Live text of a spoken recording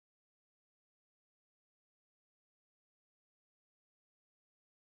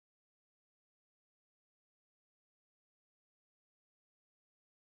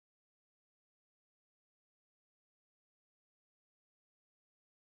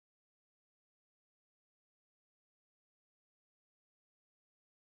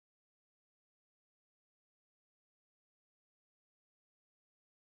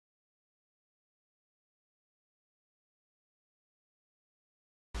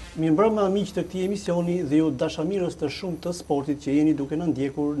Mirëmbrëma miq të këtij emisioni dhe ju dashamirës të shumë të sportit që jeni duke na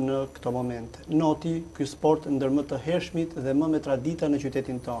ndjekur në këto momente. Noti, ky sport ndër më të hershmit dhe më me tradita në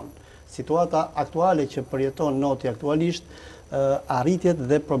qytetin tonë. Situata aktuale që përjeton noti aktualisht, arritjet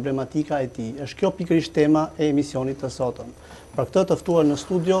dhe problematika e tij. Është kjo pikërisht tema e emisionit të sotëm. Për këtë të ftuar në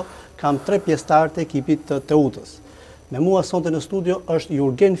studio kam 3 pjesëtar të ekipit të Teutës. Me mua sonte në studio është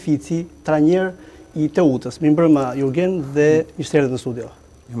JURGEN FICI, trajner i Teutës. Mirëmbrëma JURGEN dhe mirë se erdhët në studio.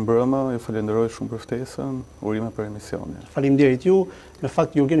 Mirëmbrëma, ju falenderoj shumë për ftesën, urime për emisionin. Faleminderit ju. Në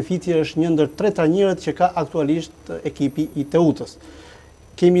fakt JURGEN FICI është një ndër 3 trajnerët që ka aktualisht ekipi i Teutës.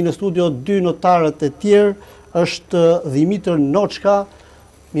 Kemi në studio 2 notarët e tjerë, është DHIMITER NOÇKA.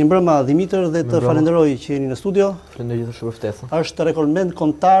 Mirëmbrëma DHIMITER dhe të falenderoj që jeni në studio. Faleminderit shumë për ftesën. Është rekordmend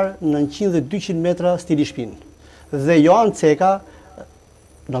kombëtar në 100 dhe 200 metra stili shpinë. Dhe JOAN CEKA,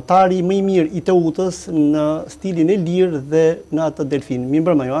 notari më i mirë i Teutës në stilin e lirë dhe në atë delfin.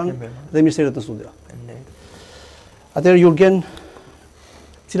 Mirëmbrëma JOAN dhe mirë se erdhët në studio. Atëherë JURGEN,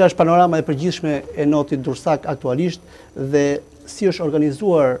 cila është panorama e përgjithshme e notit dursak aktualisht dhe si është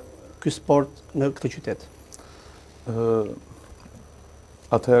organizuar ky sport në këtë qytet?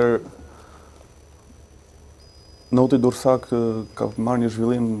 Atëherë, noti dursak ka marrë një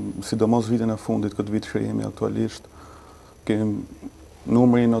zhvillim, sidomos vitin e fundit, këtë vit që jemi aktualisht.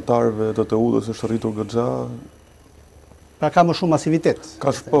 Numri i notarëve të Teutës është rritur goxha. Pra ka më shumë masivitet? Ka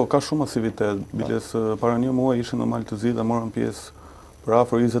shumë masivitet. Biles para një muaji ishin në Maltëzi dhe morën pjesë për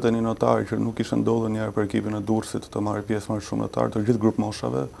afër 21 notarë që nuk ishte ndodhur njëherë për ekipin e Durrësit të marrë pjesë më shumë notarë të gjithë grup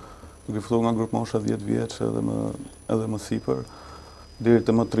moshave, duke filluar nga grup mosha 10 vjeç edhe më sipër, deri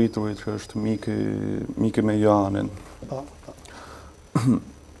te më të rriturit që është miki me Joanin.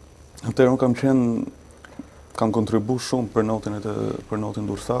 Atëherë unë kam kontribu shumë për notin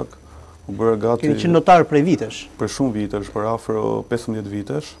dursak. U bëra gati. Keni qenë notar prej vitesh? Për shumë vitesh, për afër 15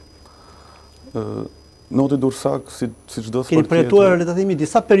 vitesh. Noti dursak si çdo sport. Keni përjetuar le të themi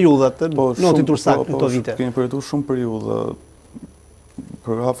disa periudha të notit dursak në këto vite. Kemi përjetuar shumë periudha.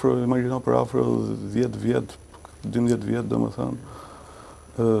 Për afër 10 vjet, 12 vjet domethënë.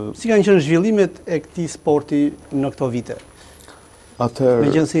 Si kanë qenë zhvillimet e këtij sporti në këto vite? Atëherë,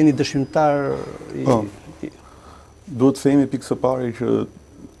 megjithëse jeni dëshmimtar duhet të themi pikë së pari që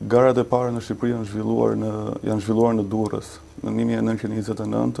garat e para në Shqipëri janë zhvilluar në Durrës në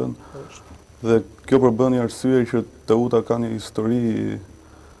 1929 dhe kjo përbën një arsye që Teuta ka një histori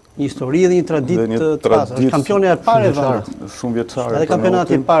dhe një traditë të pasur. Është kampioni i parë e vendit. Shumë vjeçare. Edhe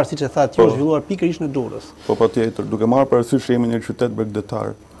kampionati i parë, siç e thatë, që është zhvilluar pikërisht në Durrës. Po patjetër, duke marrë parasysh që jemi një qytet bregdetar.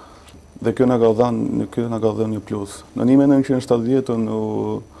 Dhe kjo na ka dhënë një plus. Në 1970 u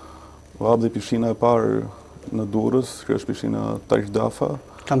hap dhe pishina e parë në Durrës, që është pishina Tagjdafa.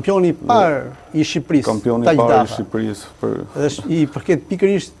 Kampioni i parë i Shqipërisë. Kampioni i parë i Shqipërisë. Dhe i përket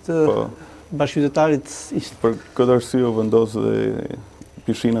pikërisht bashkëqytetarit. Për këtë arsye u vendos dhe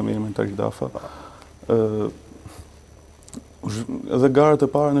pishina me emrin Tagjdafa. Edhe garat e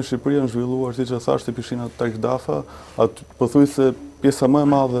para në Shqipëri janë zhvilluar, siç e thashë, pishina Tagjdafa, atë pothuajse pjesa më e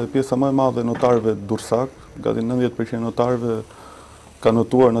madhe e notarëve dursak, gati 90% notarëve ka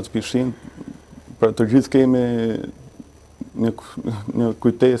notuar në atë pishinë. Pra të gjithë kemi një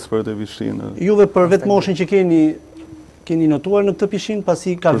kujtesë për të pishinë. Juve për vetë moshën që keni notuar në këtë pishinë,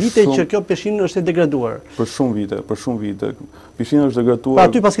 pasi ka vite që kjo pishinë është e degraduar. Për shumë vite. Pishina është degraduar. Pra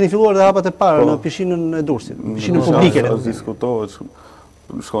aty pas keni filluar dhe hapat e para në pishinën e Durrësit, pishinën publike. Diskutohet.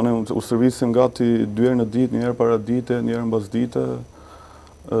 Shkonim, u servisim gati 2 herë në ditë, një herë para dite, një herë mbas dite.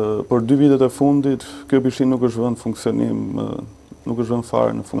 Për 2 vitet e fundit, kjo pishinë nuk është vënë funksionim. Nuk është vënë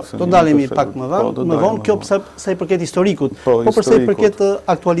fare në funksionim. Do dalemi pak më vonë, kjo sa i përket historikut, po përsa i përket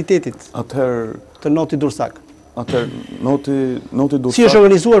aktualitetit të notit dursak. Atëherë, noti dursak. Si është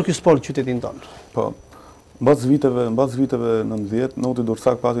organizuar ky sport në qytetin tonë? Po, mbas viteve 90, noti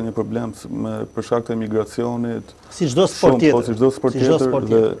dursak pati një problem për shkak të emigracionit. Si çdo sport tjetër. Po, si çdo sport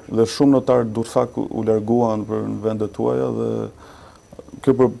tjetër dhe shumë notarë dursak u larguan për në vendet tuaja dhe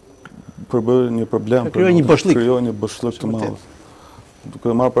kjo përbëri një problem. Krijoi një bëshllëk të madh.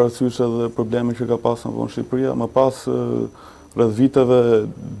 Duke marrë parasysh edhe problemin që ka pasur në vonë Shqipëria, më pas rreth viteve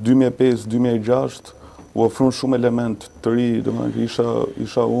 2005-2006 u ofruan shumë element të ri, domethënë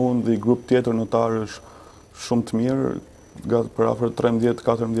isha unë dhe i grup tjetër notarësh shumë të mirë, gati për afër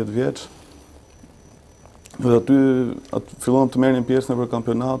 13-14 vjeç. Dhe aty fillon të merrnin pjesë në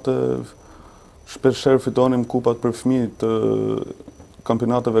kampionate, shpeshherë fitonim kupat për fëmijë të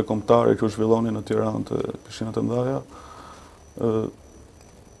kampionateve kombëtare që u zhvillonin në Tiranë të pishinat e mëdha.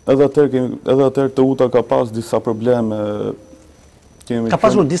 Edhe atëherë Teuta ka pas disa probleme Ka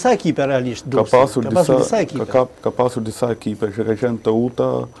pasur disa ekipe realisht, ka pasur disa ekipe. Ka pasur disa ekipe që ka qenë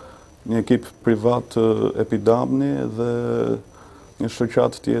Teuta, një ekip privat Epidamni dhe një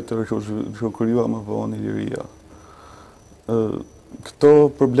shoqat tjetër që u krijua më vonë Liria. Këto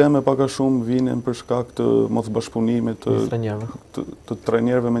probleme pak a shumë vinin për shkak të mosbashkëpunimit të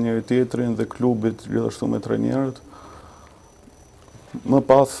trajnerëve me njëri tjetrin dhe klubit gjithashtu me trajnerët. Më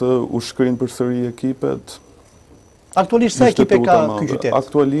pas u shkrin përsëri ekipet. Aktualisht sa ekipe ka ky qytet?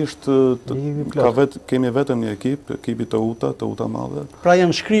 Aktualisht kemi vetëm një ekip, ekipi Teuta Madhe. Pra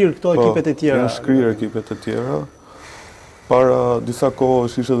janë shkrirë këto ekipet e tjera? Janë shkrirë ekipet e tjera. Para disa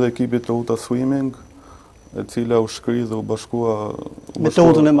kohësh ishte edhe ekipi Teuta Swimming, e cila u shkri dhe u bashkua me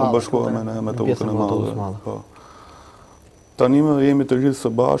Teutën e Madhe. U bashkua me Teutën e Madhe. Tani më jemi të gjithë së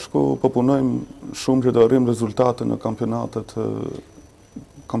bashku, po punojmë shumë që të arrijmë rezultate në kampionatet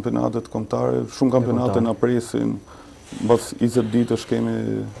kombëtare, shumë kampionate na presin. Mbas 20 ditësh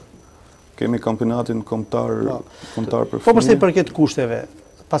kemi kampionatin kombëtar për fëmijë. Po përse i përket kushteve,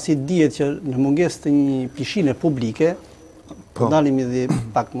 pasi dihet që në mungesë të një pishine publike, ndalemi dhe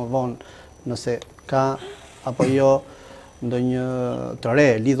pak më vonë nëse ka apo jo ndonjë të re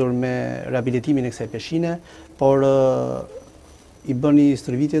lidhur me rehabilitimin e kësaj pishine, por i bëni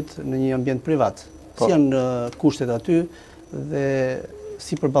stërvitjet në një ambient privat. Si janë kushtet aty dhe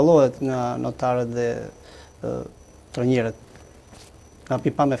si përballohet nga notarët dhe trajnerët, nga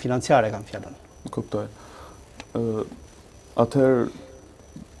pikpamja financiare kam fjalën. Kuptoj. Atëherë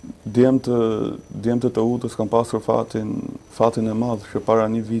djemtë të Teutës kanë pasur fatin e madh që para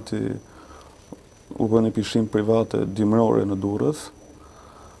një viti u bën një pishim private dimrore në Durrës.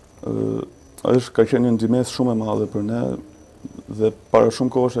 Ka qenë një ndimes shumë e madhe për ne dhe para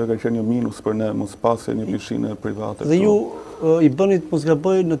shumë kohësh ka qenë një minus për ne mos pasje një pishine private. Dhe ju i bënit mos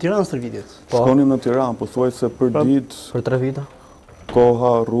gaboj në Tiranë stërvitjet? Shkonim në Tiranë, po thuaj se për ditë, për 3 vite.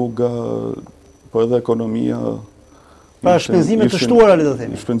 Koha, rruga, po edhe ekonomia. Pra shpenzimet të shtuara, le të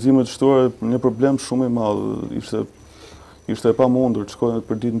themi. Shpenzimet të shtuara, një problem shumë i madh. Ishte e pamundur të shkoja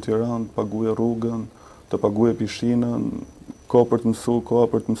për ditë në Tiranë, të paguaja rrugën, të paguaja pishinën, koha për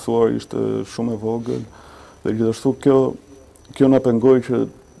të mësuar ishte shumë e vogël. Dhe gjithashtu kjo na pengoi që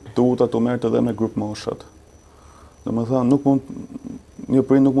Teuta të merrte edhe me grup moshat. Domethënë një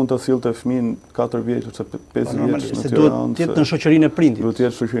prind nuk mund ta sillte fëmin 4 vjeç ose 5 vjeç në Tiranë. Duhet të jetë në shoqërinë e prindit. Duhet të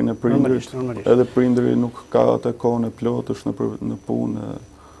jetë shoqërinë e prindit. Edhe prindëri nuk ka atë kohën e plotësh në punë,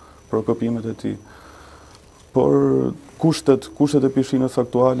 për okupimet e tij. Por kushtet e pishinës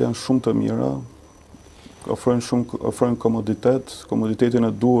aktuale janë shumë të mira. Ofrojnë komoditetin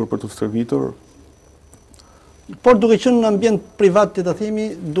e duhur për të stërvitur. Por duke qenë në ambient privat, të themi,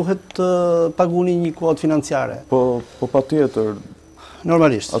 duhet të paguni një kuotë financiare. Po patjetër.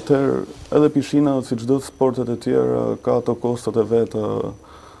 Normalisht. Atëherë edhe pishina, si çdo sportet e tjera, ka ato kostot e veta.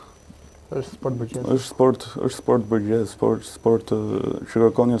 Është sport bërgjes. Është sport bërgjes, sport që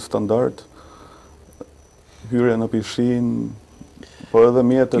kërkon një standard. Hyrja në pishinë, po edhe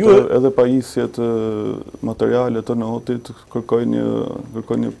mjetet, edhe pajisjet materiale të notit kërkojnë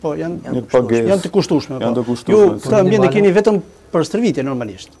një pagesë. Janë të kushtueshme. Janë të kushtueshme. Ju këtë ambient e keni vetëm për stërvitje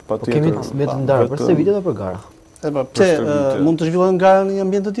normalisht. Po kemi vetëm ndarë për stërvitje dhe për gara. Pse mund të zhvillohen gara në një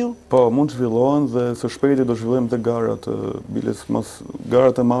ambient të tillë? Po, mund të zhvillohen dhe së shpejti do zhvillojmë dhe garat,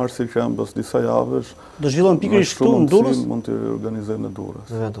 garat e Marsit që janë pas disa javësh. Do zhvillohen pikërisht këtu në Durrës? Mund të organizojmë në Durrës.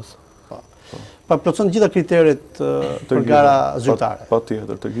 Në Ventos. Pa plotson të gjitha kriteret për gara zyrtare.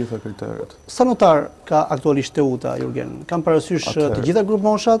 Patjetër, të gjitha kriteret. Sa notar ka aktualisht Teuta, Jurgen? Kam parasysh të gjitha grup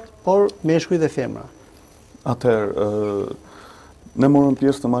moshat, por meshkuj dhe femra. Atëherë, ne morëm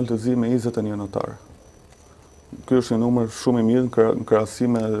pjesë në maltëzi me 21 notar. Ky është një numër shumë i mirë në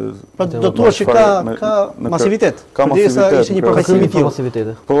krahasim me... Pra do të thuash që ka masivitet. Ka masivitet. Ishte një përfaqësim i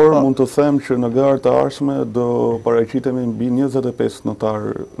tillë. Por mund të them që në garat e ardhshme do paraqitemi mbi 25 notar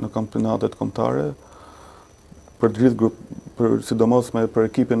në kampionatet kombëtare për të gjithë sidomos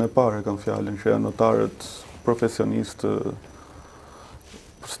për ekipin e parë kam fjalën që janë notarët profesionistë.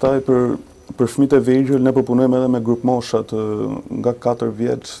 Pastaj për fëmijët e vegjël ne punojmë edhe me grup moshat nga 4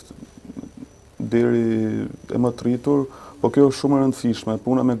 vjeç deri e më të rritur, po kjo është shumë e rëndësishme.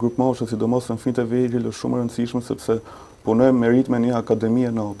 Puna me grup moshe, sidomos në fëmijët e vegjël, është shumë e rëndësishme sepse punojmë me ritme një akademi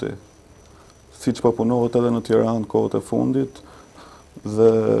e noti, siç po punohet edhe në Tiranë kohët e fundit,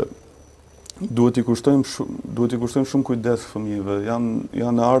 dhe duhet i kushtojmë shumë kujdes fëmijëve.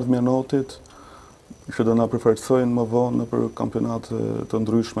 Janë në ardhmje notit që do na përfaqësojnë më vonë për kampionate të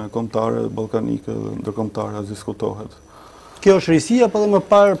ndryshme kombëtare, ballkanike dhe ndërkombëtare, as diskutohet. Kjo është risi apo edhe më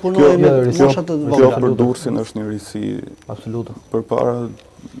parë punohej me moshat të vogla? Kjo për Durrësin është një risi. Absolutë. Përpara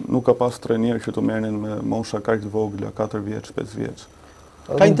nuk ka pas trajner që të merrnin me mosha kaq të vogla, 4 vjeç, 5 vjeç.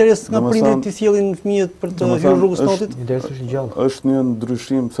 Ka interes nga prindërit të sjellin fëmijët për të hyrë rrugës notit? Interesi është i gjallë. Është një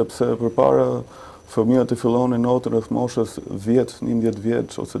ndryshim sepse përpara fëmijët e fillonin notën rreth moshës 10, 11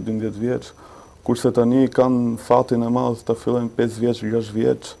 vjeç ose 12 vjeç, kurse tani kanë fatin e madh të fillojnë 5 vjeç, 6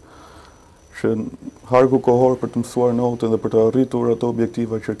 vjeç, që harku kohor për të mësuar notën dhe për të arritur ato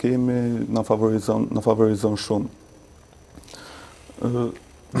objektiva që kemi na favorizon shumë.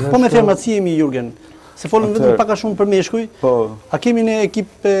 Po me femrat si jemi, Jurgen? Se folëm vetëm pak a shumë për meshkuj, a kemi ne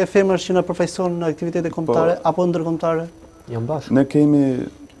ekip femrash që na përfaqëson në aktivitete kombëtare apo ndërkombëtare? Jam bashkë.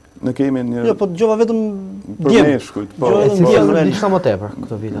 Ne kemi një... Jo, po dëgjova vetëm për meshkujt. Diçka më tepër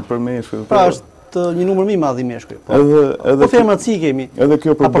këto vite. Për meshkujt. Pra është një numër më i madh i meshkuj. Po femrat si kemi? A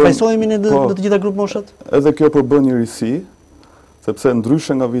përfaqësohemi në të gjitha grup moshat? Edhe kjo përbën një risi, sepse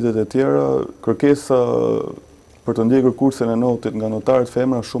ndryshe nga vitet e tjera, kërkesa për të ndjekur kursin e notit nga notarët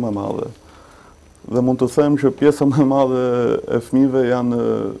femra shumë e madhe. Dhe mund të them që pjesa më e madhe e fëmijëve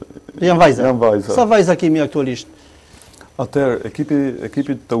janë vajza. Sa vajza kemi aktualisht? Atëherë,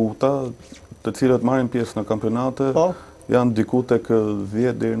 ekipi të UTA, të cilët marrin pjesë në kampionate, janë diku tek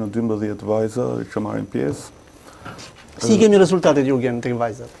 10 deri në 12 vajza që marrin pjesë. Si kemi rezultatet, Jurgen, tek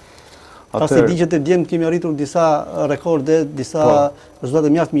vajzat? Pasi di që të djemë kemi arritur disa rekorde, disa rezultate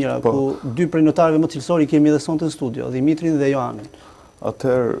mjaft mira, ku 2 prej notarëve më cilësor i kemi edhe sonte në studio, Dhimitrin dhe Joanin.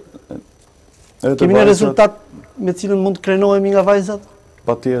 Atëherë, kemi një rezultat me cilën mund të krenohemi nga vajzat?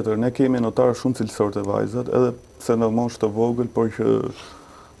 Patjetër, ne kemi notarë shumë cilësor të vajzat, edhe pse në moshë të vogël, por që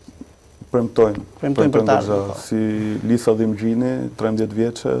premtojnë për ta. Si Lisa Dhimgjini, 13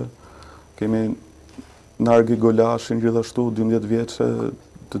 vjeçe, kemi Nargi Golashin gjithashtu 12 vjeçe,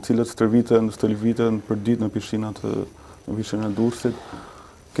 të cilët stërviten për ditë në pishinat e Durrësit.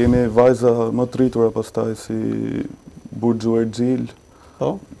 Kemi vajza më të rritura pastaj si Burxhu Erxhil,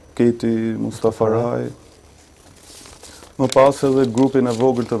 Keti Mustafaraj. Më pas edhe grupin e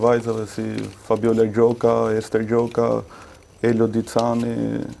vogël të vajzave si Fabiola Gjoka, Ester Gjoka, Elo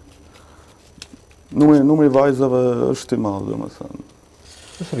Dicani. Numri vajzave është i madh, domethënë.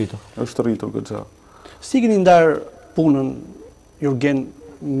 Është rritur goxha. Si keni ndar punën, Jurgen,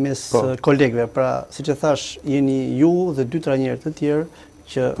 mes kolegëve? Pra, siç e thash, jeni ju dhe 2 trajnerë të tjerë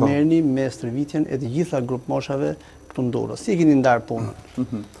që merrni me stërvitjen e të gjitha grup moshave këtu në Durrës. Si keni ndar punën?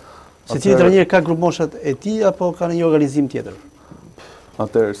 Secili trajner ka grup moshat e tij apo ka një organizim tjetër?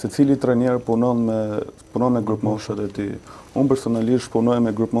 Atëherë, secili trajner punon me grup moshat e tij. Unë personalisht punoj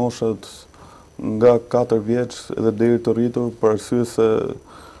me grup moshat nga 4 vjeç edhe deri të rritur, për arsye se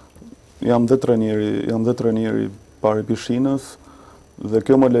jam dhe trajneri parë pishinës dhe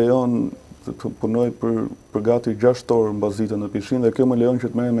kjo më lejon të punoj për gati 6 orë në bazitën në pishinë dhe kjo më lejon që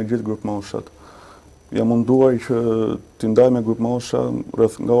të merrem me gjithë grup moshat. Jam munduar që t'i ndaj me grup mosha,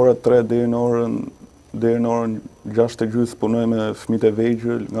 nga ora 3 deri në orën 6:30 punoj me fëmijët e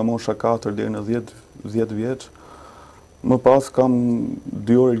vegjël, nga mosha 4 deri në 10 vjeç. Më pas kam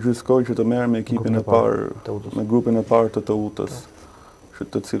 2 orë gjysmë kohë që të merrem me ekipin e parë, me grupin e parë të UTA-s,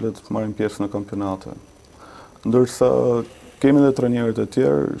 të cilët marrin pjesë në kampionate. Ndërsa kemi edhe trajnerët e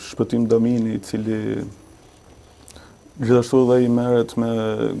tjerë, Shpëtim Damini, i cili gjithashtu dhe i merret me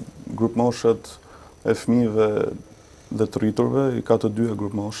grup moshat e fëmijëve dhe të rriturve, i ka të 2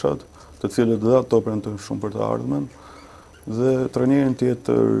 grup moshat, të cilët dhe ato premtojnë shumë për të ardhmen, dhe trajnerin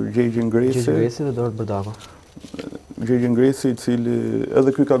tjetër JURGEN Gresi dhe Dorot Brdava. JURGEN Gresi, i cili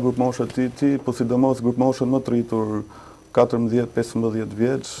edhe ky ka grup moshat të tij, po sidomos grup moshat më të rritur 14-15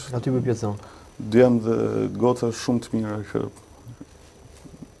 vjeç. Aty më pjesën. Djem dhe goca shumë të mira që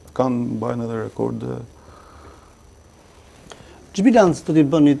kanë bajnë edhe rekorde. Ç'i bilanc do t'i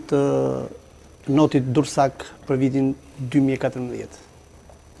bënit notit Durrësak për vitin 2014?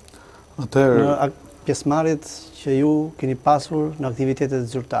 Në pjesëmarrjet që ju keni pasur në aktivitetet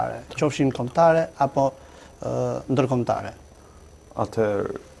zyrtare, qofshin kombëtare apo ndërkombëtare?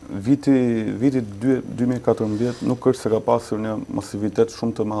 Atëherë, viti 2014 nuk është se ka pasur një masivitet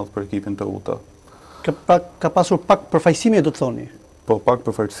shumë të madh për ekipin të UTA. Ka pasur pak përfaqësime, do të thoni? Po, pak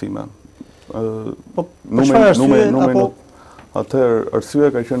përfaqësime. Po, për çfarë arsye? Atëherë, arsyeja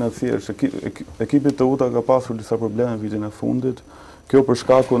ka qenë e thjeshtë. Ekipi të UTA ka pasur disa probleme vitin e fundit. Kjo për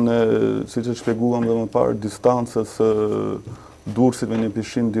shkakun e, siç e shpjeguam dhe më parë, distancës Durrësit me një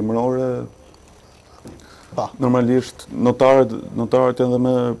pishinë dimrore. Normalisht, notarët janë dhe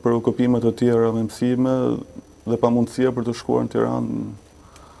me preokupime të tjera me mësime dhe pamundësia për të shkuar në Tiranë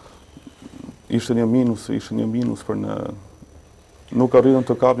ishte një minus për ne. Nuk arritën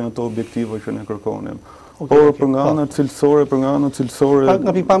të kapnin ato objektiva që ne kërkonim. Por për nga ana cilësore,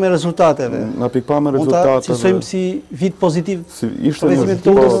 nga pikpamja e rezultateve. Mund ta cilësojmë si vit pozitiv.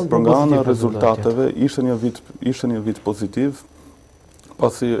 Për nga ana rezultateve ishte një vit pozitiv.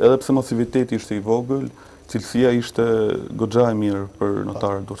 Pasi edhe pse masiviteti ishte i vogël, cilësia ishte goxha e mirë për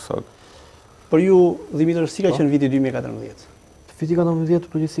notarët Durrësak. Për ju, Dhimitër, si ka qenë viti 2014? Viti 2014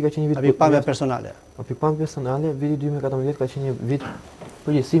 përgjithësi ka qenë një vit. A pikpamja personale? A pikpamja personale, viti 2014 ka qenë një vit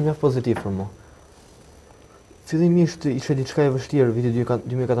përgjithësi mjaft pozitiv për mua. Fillimisht ishte diçka e vështirë viti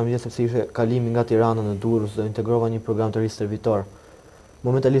 2014 sepse ishte kalimi nga Tirana në Durrës dhe integrova një program të ri servitor.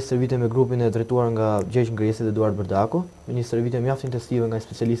 Momentalisht servite me grupin e drejtuar nga Gjergj Ngresi dhe Eduard Bërdaku, me një servite mjaft intensive nga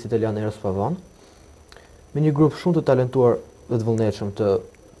specialisti italian Eros Pavon, me një grup shumë të talentuar dhe të vullnetshëm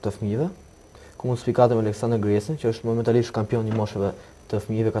të fëmijëve, ku mund sfikate me Aleksandër Gresin, që është momentalisht kampion i moshëve të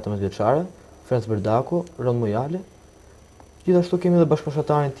fëmijëve 14 vjeçare, Franz Bërdaku, Ron Mojali. Gjithashtu kemi edhe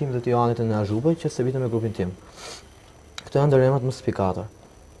bashkëbashkëtarën tim dhe të Joanit e Azhubaj, që servite me grupin tim. Këto janë ndëremrat më sfikator.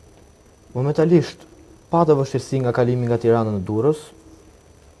 Momentalisht pata vështirësi nga kalimi nga Tirana në Durrës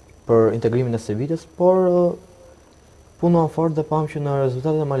për integrimin e servites, por punuam fort dhe pam që në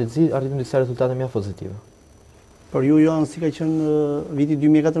rezultatet e analizës arritëm disa rezultate mjaft pozitive. Për ju, Joan, si ka qenë viti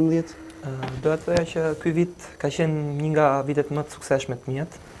 2014? Doja të thoja që ky vit ka qenë një nga vitet më të suksesshme të mia,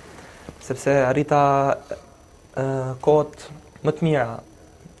 sepse arrita kohët më të mira.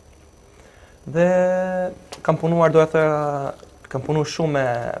 Dhe kam punuar, doja të thoja, kam punuar shumë me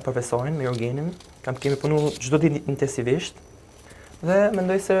profesorin, me Jurgenin, kemi punuar çdo ditë intensivisht dhe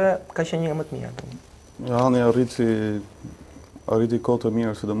mendoj se ka qenë një nga më të mira. Jani arriti kohë të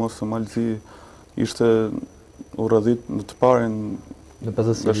mirë, sidomos se Malzi ishte u radhit në të parin nga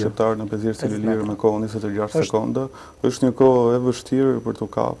shqiptarë në 50 si lirë me kohë 26 sekonda. Është një kohë e vështirë për të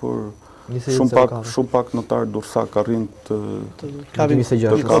kapur. Shumë pak notarë Durrësak arrin të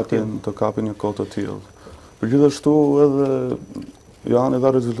kapin një kohë të tillë. Përgjithashtu edhe janë dha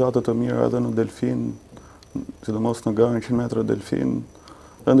rezultate të mira edhe në delfin, sidomos në garën 100 metra delfin,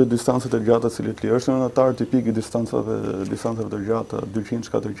 edhe në distancët e gjata si lirë. Është një notar tipik i distancave të gjata, 200,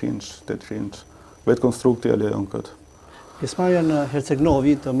 400, 800. Vetë konstrukti e lejon këtë. Pjesëmarrja në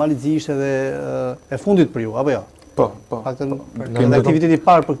Herceg-Novi të Malizi ishte edhe e fundit për ju, apo jo? Po. Në aktiviteti i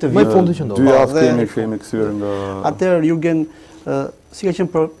parë për këtë vit. Më fundi që ndodhi. 2 javë kemi kthyer nga. Atëherë Jurgen, si ka qenë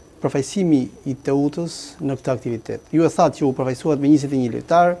përfaqësimi i Teutës në këtë aktivitet? Ju e thatë që u përfaqësuat me 21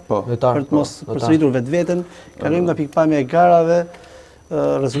 lojtar për të mos përsëritur vetveten, kalojmë nga pikpamja e garave,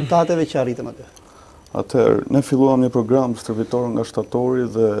 rezultateve që arritëm aty. Atëherë, ne filluam një program stërvitor nga shtatori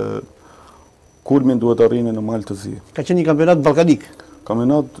dhe kulmin duhet arrini në Malë të Zi. Ka qenë një kampionat ballkanik.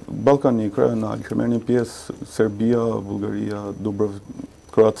 Kampionat ballkanik, rajonal, që merrnin pjesë Serbia, Bullgaria, Dubrovnik,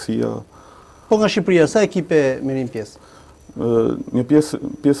 Kroacia. Po nga Shqipëria, sa ekipe merrin pjesë? Një pjesa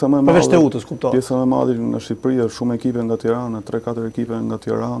më e madhe. Përveç Teutës, kuptoj. Pjesa më e madhe nga Shqipëria, shumë ekipe nga Tirana, 3-4 ekipe nga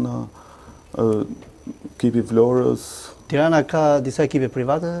Tirana, ekipi Vlorës. Tirana ka disa ekipe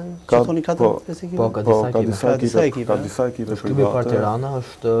private? Që thoni 4-5 ekipe? Po, ka disa ekipe. Ka disa ekipe private. Klubi par Tirana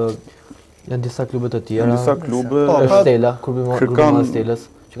është janë disa klube të tjera. Disa klube. Është Stela, klubi i Stelës,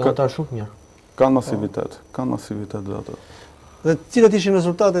 që kanë ata shumë mirë. Kanë masivitet dhe ato. Dhe cilat ishin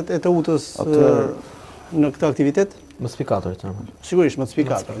rezultatet e Teutës në këtë aktivitet? Më sfikatorit, normalisht. Sigurisht, më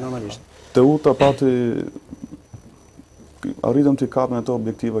sfikatorit, normalisht. Teuta arritëm të kapim ato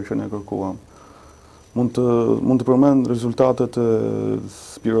objektiva që ne kërkuam. Mund të përmend rezultatet e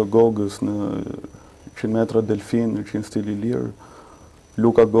Spiro Gogës në 100 metra delfin në 100 stil i lirë,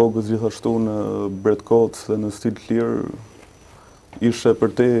 Luka Gogës gjithashtu në Bret Coates dhe në stil lirë, ishte për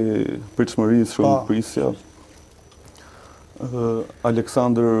te pritshmërisë shumë prisja.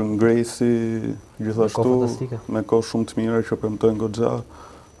 Aleksandër Ngresi gjithashtu me kohë shumë të mira që premtojnë goxha,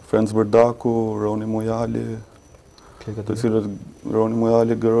 Franz Bërdaku, Roni Mojali, të cilët Roni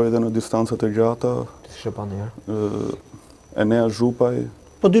Mojali gëroi edhe në distancat e gjata. Enea Zhupaj.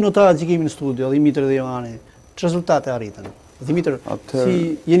 Po dy notarët që kemi në studio, Dhimitër dhe Joani, që rezultate arritën? Dhimitër,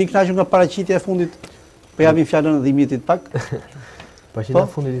 si jeni kënaqur nga paraqitja e fundit? Po japim fjalën Dhimitrit pak. Paraqitja e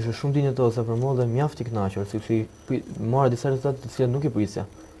fundit ishte shumë dinjitoze për mua dhe mjaft i kënaqur, sepse mora disa rezultate të cilat nuk i prisja.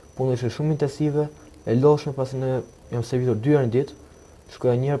 Puna ishte shumë intensive, e lodhshme pasi ne jam servitor 2 herë në ditë,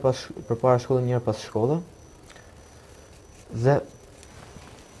 shkoja një herë përpara shkollës, një herë pas shkollës. Dhe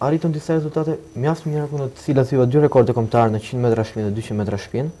arritëm disa rezultate mjaft mira në të cilat thua 2 rekorde kombëtare në 100 metra shpinë dhe 200 metra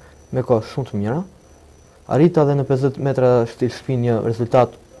shpinë, me kohë shumë të mira. Arrita edhe në 50 metra stil shpinë një rezultat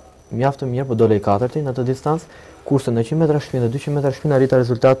mjaft të mirë, po dole i 4-ti në atë distancë, kurse në 100 metra shpinë dhe 200 metra shpinë arrita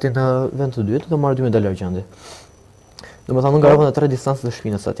rezultatin në vend të dytë dhe marrë 2 medalë argjendi. Domethënë ngarova në 3 distancë të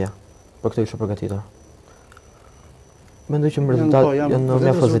shpinës atje. Për këtë isha përgatitur. Mendoj që rezultatet janë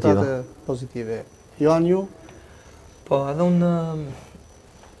mjaft pozitive. Joan, ju? Po, edhe unë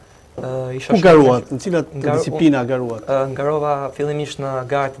isha ku garuat? Në cilat disiplina garuat? Ngarova fillimisht në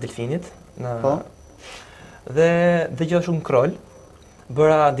garë të delfinit, dhe gjithashtu në krol,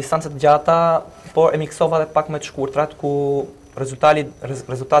 bëra distancat gjata, por e miksova edhe pak me të shkurtrat, ku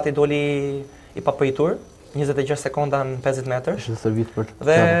rezultati doli i papritur, 26 sekonda në 50 metrësh. Ishte servit për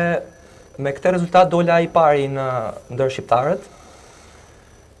Dhe me këtë rezultat dola i pari në ndër shqiptarët.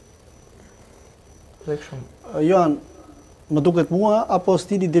 Dhe kështu. Joan, më duket mua, apo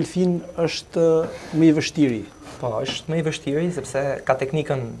stili delfin është më i vështiri? Po, është më i vështiri, sepse ka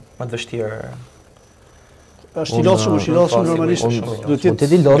teknikën më të vështirë. Është i lodhshëm normalisht. Duhet të jetë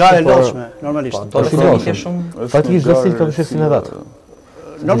jetë gare lodhshme, normalisht. Po, do të ishte shumë. Faktikisht çdo stil ka vështirësinë e vet.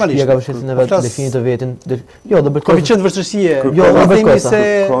 Normalisht. Ka vështirësinë e vet, delfini të vetin. Jo, do bëj koeficient vështirësie. Jo, do bëj themi se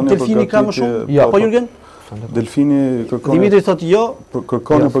delfini ka më shumë. Po Jurgen? Delfini kërkon Dimitri thotë jo.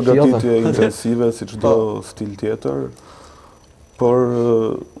 Kërkon një përgatitje intensive si çdo stil tjetër. Por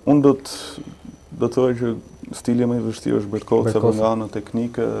unë do të thoj që stili më i vështirë është bretkoca nga ana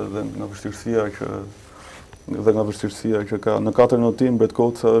teknike dhe nga vështirësia që ka. Në 4 notim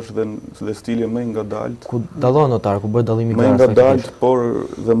bretkoca është dhe stili më i ngadalt. Ku dallon notar, ku bëhet dallimi më i ngadalt, por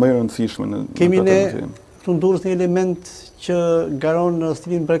dhe më i rëndësishme në 4 notim. Këtu ndurës një element që garon në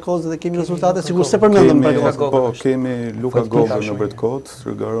stilin bretkoca dhe kemi rezultate, sikur se përmendëm bretkoca. Po, kemi Luka Gogën në bretkoc, që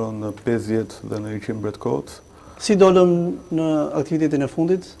garon në 50 dhe në 100 bretkoc. Si dolëm në aktivitetin e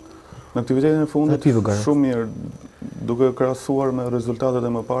fundit? Në aktivitetin e fundit shumë mirë, duke krahasuar me rezultatet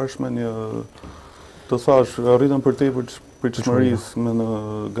e mëparshme, të thash, arritëm për tepër pritshmërisë me në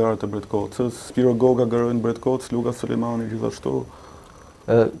garat e bretkocës. Spiro Goga garoi në bretkoc, Luka Sulemani gjithashtu.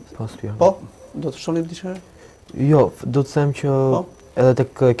 Po, do të shonim diçka? Jo, do të them që edhe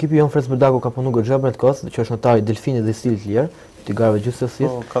tek ekipi jon Fres Berdaku ka punu goxha bretkoc, që është notari delfinit dhe stilit të lirë, të garave gjithsesi,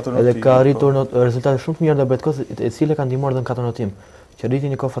 edhe ka arritur rezultate shumë të mira ndaj bretkocës, e cila ka ndihmuar edhe në 4 notim, që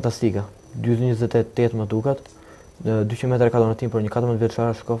arriti një kohë fantastike. 2:28 më duket, 200 metra 4 notim për një 14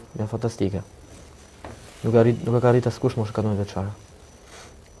 vjeçar është kohë fantastike. Nuk e ka arrit askush moshë 14 vjeçare.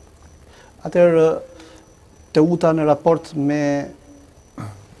 Atëherë Teuta në raport me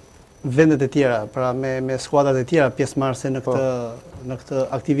vendet e tjera, pra me skuadrat e tjera pjesëmarrëse në këtë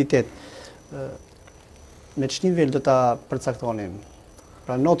aktivitet, me ç'nivel nivel do ta përcaktonim?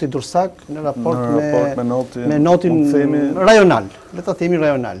 Pra noti Dursak në raport me notin rajonal, le ta themi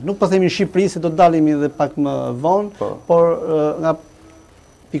rajonal. Nuk po themi në Shqipëri se do të dalemi edhe pak më vonë, por nga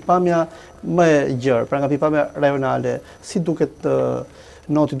pikpamja më e gjerë, pra nga pikpamja rajonale, si duket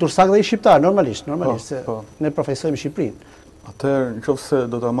noti Dursak dhe i shqiptar, normalisht, se ne përfaqësojmë Shqipërinë. Atëherë, nëse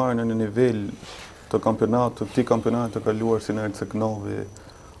do ta marrin në një nivel të kampionatit, këtij kampionati të kaluar si në Herceg-Novi,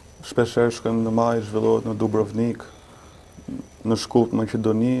 shpeshherë shkojmë në maj, zhvillohet në Dubrovnik, në Shkup,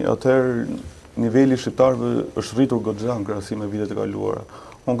 Maqedoni, atëherë niveli shqiptarëve është rritur goxha në krahasim me vitet e kaluara.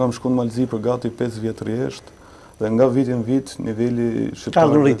 Unë kam shkuar në Malzi për gati 5 vjet rresht dhe nga viti në vit niveli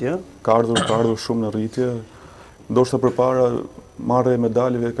shqiptarëve ka ardhur shumë në rritje. Ndoshta përpara marrja e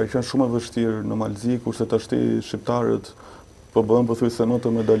medaljeve ka qenë shumë e vështirë në Malzi, kurse tashti shqiptarët po bëhen pothuajse më të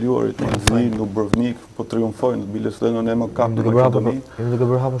medaljuarit në Malzi, në Dubrovnik, po triumfojnë, biles dhe në Nema Cup në Maqedoni. Jemi duke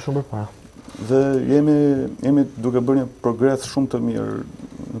bërë hapë shumë përpara. Dhe jemi duke bërë një progres shumë të mirë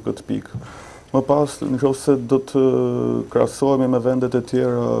në këtë pikë. Më pas, nëse do të krahasohemi me vendet e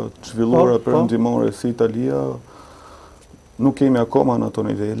tjera të zhvilluara perëndimore si Italia, nuk kemi akoma në ato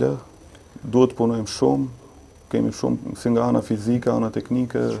nivele, duhet punojmë shumë, kemi shumë si nga ana fizike, ana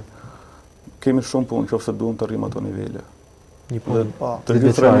teknike, kemi shumë punë nëse duam të arrijmë ato nivele. Të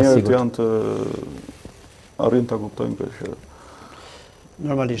gjithë trajnerët janë të arrin ta kuptojnë këtë.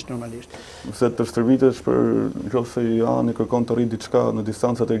 Normalisht. Se të stërvitesh për nëse Joani kërkon të arrijë diçka në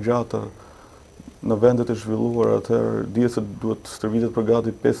distancat e gjata në vendet e zhvilluara, atëherë dihet se duhet të stërvitet për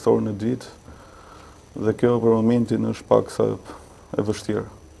gati 5 orë në ditë dhe kjo për momentin është pak sa e vështirë.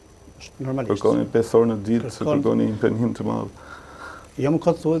 Normalisht. Kërkoni 5 orë në ditë, se kërkoni një impenim të madh. Jo më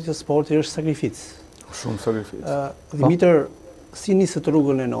këtë thuhet që sporti është sakrificë. Shumë sakrificë. Dimiter, si nisët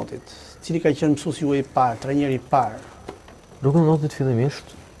rrugën e notit? Cili ka qenë mësuesi juaj i parë, trajneri i parë? Rrugën e notit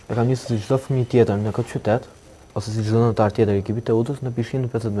fillimisht e kam nisur si çdo fëmijë tjetër në këtë qytet, ose si çdo anëtar tjetër i ekipit të Utës në pishinë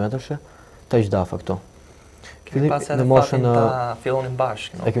 50 metrëshe të Aqdafa këtu. Kemi pasur edhe fatin ta fillonim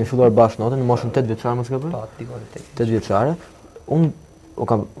bashkë. E kemi filluar bashkë notën në moshën 8 vjeçare, mos e gaboj? Po, digoj 8 vjeçare.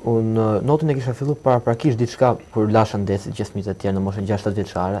 Unë notën e kisha filluar paraprakisht diçka kur lasha ndesit që fëmijët e tjerë në moshën 6-7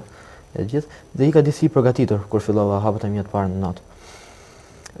 vjeçare. Dhe i ka disi përgatitur kur fillova hapet e mia të parë në natë.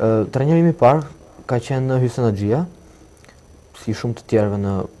 Trajneri im i parë ka qenë Hysén Axhia, si shumë të tjerëve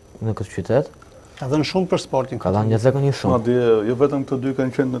në këtë qytet. Ka dhënë shumë për sportin. Ka dhënë jashtëzakonisht shumë. Madje jo vetëm këto dy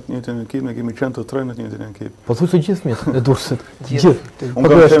kanë qenë në të njëjtin ekip, ne kemi qenë të tre në të njëjtin ekip. Po thuaj se gjithë fëmijët e Durrësit, gjithë.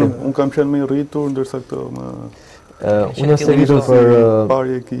 Unë kam qenë më i rritur ndërsa këto më Unë servitur për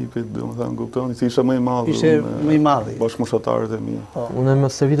pari ekipit, domethënë kuptoni se isha më i madh. Ishte më i madhi. Bashkëmoshtarët e mi. Unë më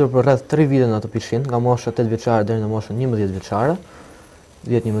servitur për rreth 3 vite në atë pishinë, nga mosha 8 vjeçare deri në moshën 11 vjeçare.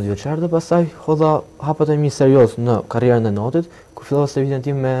 10-11 vjeçare dhe pastaj hodha hapet e mi serioz në karrierën e notit, ku fillova servitin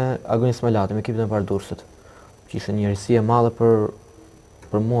tim me Agonis Malati, me ekipin e parë Durrësit. Që ishte një risi e madhe për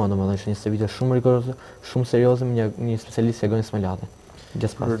mua, domethënë ishte një servitë shumë rigoroze, shumë serioze me një specialist si Agonis Malati.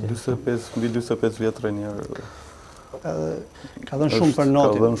 Për 45 vjet trajner. Ka dhënë shumë për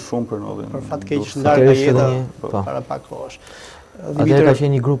notin. Ka dhënë shumë për notin. Për fat keq ndarë nga jeta para pak kohësh. Atëherë ka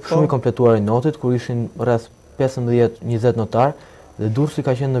qenë një grup shumë i kompletuar i notit, kur ishin rreth 15-20 notar. Dhe Durrësi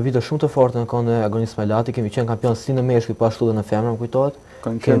ka qenë në vite shumë të fortë në kohën e Agonis Malati, kemi qenë kampion si në meshkuj, po ashtu dhe në femra, më kujtohet.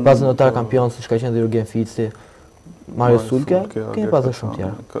 Kemi pasur notar kampion siç ka qenë dhe JURGEN FICI, Mario Sulke, kemi pasur shumë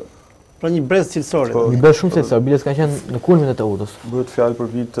tjerë. Pra një brez cilësor. Një brez shumë cilësor, biles kanë qenë në kulmin e të udhës. Bëhet fjalë për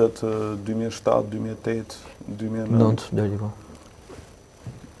vitet 2007, 2008, 2009 deri diku.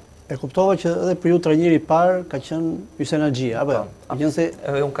 E kuptova që edhe për ju trajneri i parë ka qenë Hysén Haxhia, apo jo?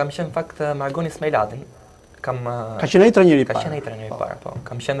 Unë kam qenë fakt me Agonis Melatin. Ka qenë ai trajneri i parë. Ka qenë ai trajneri i parë, po.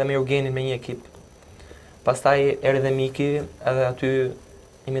 Kam qenë dhe me Jurgenin me një ekip. Pastaj erdhi dhe Miki, edhe aty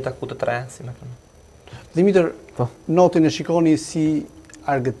jemi taku të tre, si më thënë. Dimiter, notin e shikoni si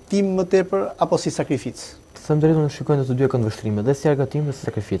argëtim më tepër apo si sakrificë? Të them drejtën, unë shikoj të dy këndvështrime, dhe si argëtim dhe si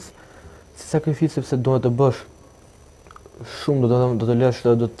sakrificë. Si sakrificë sepse duhet të bësh shumë, do të lësh,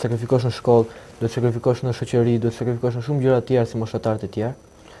 do të sakrifikosh në shkollë, do të sakrifikosh në shoqëri, do të sakrifikosh në shumë gjëra të tjera si moshatarët e tjerë.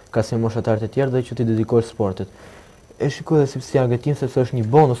 Krahasim me moshatarët e tjerë dhe që ti dedikohesh sportit. E shikoj edhe si argëtim sepse është një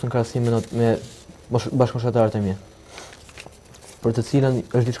bonus në krahasim me bashkëmoshatarët e mi. Për të cilën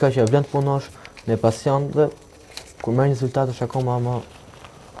është diçka që ja vlen të punosh me pasion dhe kur merr një rezultat është akoma më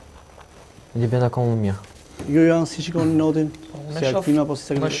vjen akoma më mirë. Ju janë si shikoni notin? Si argëtim apo si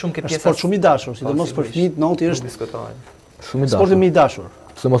sakrificë? Më shumë ke pjesa. Sport shumë i dashur, sidomos për fëmijët noti është shumë i dashur. Sporti më i dashur.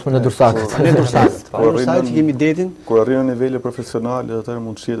 Pse mos më në dursakët. Ne dursakët. Kur dursakët kemi detin. Kur arrin në nivele profesionale, atëherë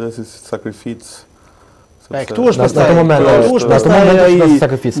mund të shihet edhe si sakrificë. Këtu është pastaj. Këtu është ai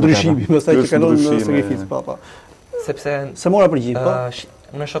sakrificë. Ndryshimi, pastaj që kalon në sakrificë, po. Sepse se mora përgjigj, po.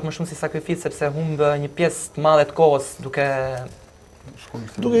 Unë e shoh më shumë si sakrificë sepse humb një pjesë të madhe të kohës duke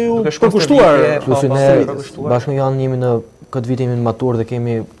ju përkushtuar. Plus ne bashkë janë jemi në këtë vit jemi në matur dhe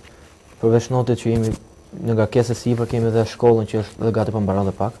kemi përveç notit që jemi në ngarkesë sipër kemi edhe shkollën që është edhe gati për mbaron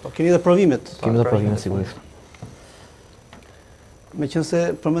dhe pak. Po keni edhe provimet. Kemi edhe provimet sigurisht. Meqense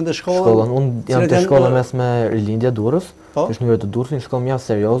përmendë shkollën. Unë jam te shkolla mesme Rilindja Durrës. Është një vit të Durrësit, një shkollë mjaft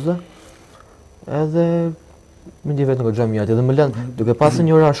serioze. Edhe më ndi vetë në goxha mirë, edhe më lën duke pasur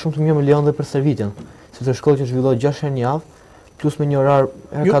një orar shumë të mirë më lejon dhe për servitjen. Sepse shkolla që zhvillohet 6 herë në javë, plus me një orar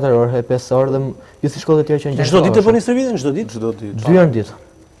herë 4 orë, herë 5 orë dhe jo si shkollat e tjera që janë 6 orë. Çdo ditë bëni servitjen, çdo ditë? Çdo ditë. 2 herë në ditë.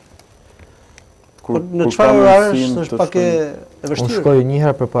 Në çfarë orarësh është pak e vështirë? Unë shkoj një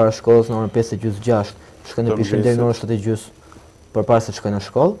herë përpara shkollës në orën 5:30-6, shkoj në pishin deri në orën 7:30 përpara se të shkoj në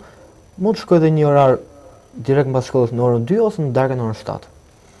shkollë. Mund të shkoj edhe një orar direkt mbas shkollës në orën 2 ose në darkën në orën 7.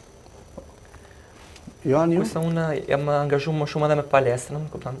 Johan, ju? Kurse unë jam angazhuar më shumë edhe me palestrën,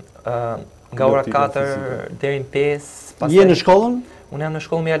 kupton? Nga ora 4 deri në 5, pastaj. Je në shkollën? Unë jam në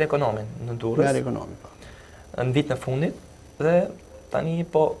shkollën Mjal Ekonomin në Durrës. Mjal Ekonomin, po. Në vitin e fundit dhe tani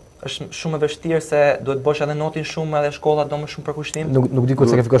po është shumë e vështirë se duhet bësh edhe notin shumë edhe shkolla do më shumë përkushtim. Nuk di ku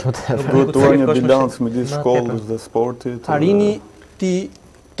të sakrifikosh më tepër. Duhet të një bilancë midis shkollës dhe sportit. Arrini ti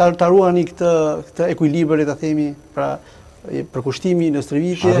ta ruani këtë ekuilibër, ta themi, pra përkushtimi në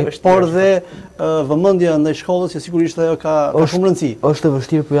stërvitje, por dhe vëmendja ndaj shkollës që sigurisht ajo ka shumë rëndësi. Është e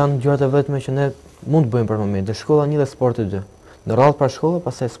vështirë, por janë gjërat e vetme që ne mund të bëjmë për momentin. Shkolla 1 dhe sporti 2. Në radhë para shkollës,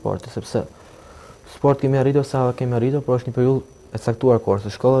 pastaj sporti, sepse sport kemi arritur sa kemi arritur, por është një periudhë e caktuar kohë,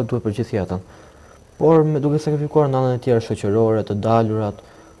 se shkolla duhet për gjithë jetën. Por duke sakrifikuar në anën e tjera shoqërore, të dalurat,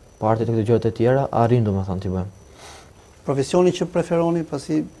 partit e këto gjërat e tjera, arrin domethënë t'i bëjmë. Profesioni që preferoni,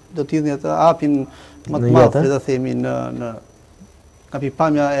 pasi do t'hidhni atë hapin më të madh, le ta themi në nga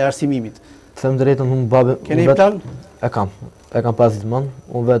pikpamja e arsimimit. Them drejtën, unë babë. Keni plan? E kam pas gjithmonë.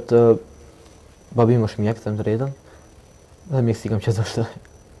 Unë vetë babim është mjek, them drejtën. Dhe mjekësi kam që të shtoj.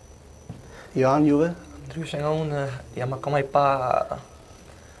 Johan, juve? Ndryshe nga unë jam akoma i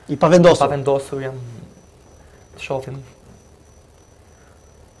pavendosur. Pavendosur jam të shohim.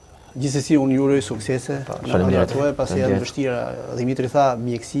 Gjithsesi unë ju uroj suksese në ardhmët tuaja, pasi janë vështira. Dimitri tha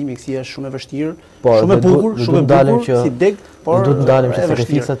mjekësia është shumë e vështirë, shumë e bukur, si deg, por do të ndalim që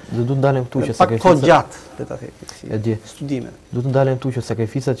sakrificat, do të ndalim këtu që sakrificat. Pak kohë gjatë, le ta themi, si studime. Do të ndalim këtu që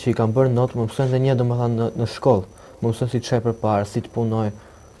sakrificat që i kanë bërë notë më mësojnë dhe një domethënë në shkollë, më mësojnë si të çaj përpara, si të punoj,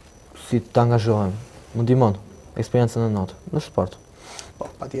 si të angazhohem. Më ndihmon eksperiencën e notë në sport. Po,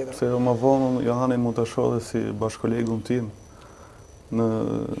 patjetër. Se më vonë Johani mund të shohë si bashkëkolegun tim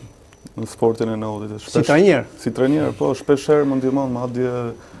në sportin e notit. Si trajner? Si trajner, po, shpeshherë më ndihmon, madje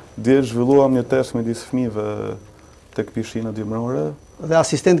dje zhvilluam një test midis fëmijëve tek piscina dimrore. Dhe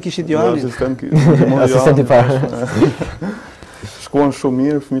asistent kishit Johanit? Asistenti parë. Shkuan shumë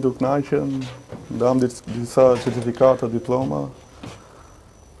mirë, fëmijët u kënaqën, ndam disa certifikata, diploma.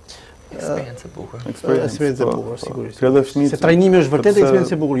 Eksperiencë e bukur. Eksperiencë e bukur, sigurisht. Se trajnimi është vërtet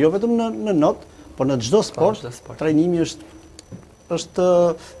eksperiencë e bukur, jo vetëm në not, por në çdo sport, trajnimi është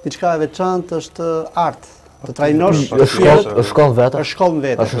diçka e veçantë, është art. Të trajnosh është shkollë vetë. Është shkollë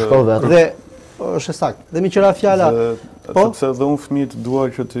vetë. Dhe është saktë. Dhe mi qëra fjala, po? Sepse dhe unë fëmijët dua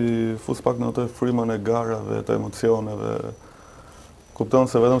që ti fus pak në atë frymën e garave, të emocioneve. Kupton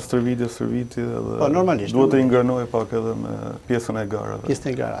se vetëm stërvitje po, normalisht. Duhet të ingranoj pak edhe me pjesën e garave.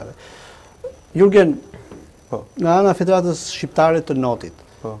 Pjesën e garave. Jurgen, po, nga ana Federatës Shqiptare të Notit,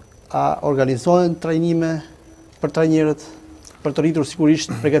 po, a organizohen trajnime për trajnerët, për të rritur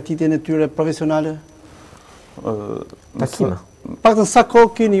sigurisht përgatitjen e tyre profesionale? Takime. Paktën sa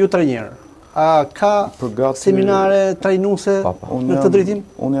kohë keni ju trajnerë? A ka seminare trajnuese në këtë drejtim?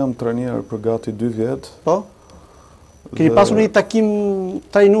 Unë jam trajner për gati 2 vjet. Po? Keni pasur një takim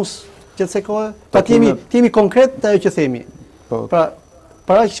trajnues gjithsej kohë? Pa ti jemi konkret në ajo që themi. Po. Pra,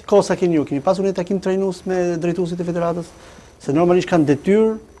 para aq kohë sa keni ju, keni pasur një takim trajnues me drejtuesit e federatës? Se normalisht kanë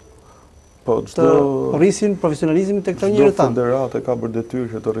detyrë të rrisin profesionalizmin tek trajnerët tanë. Çdo federatë ka bërë detyrë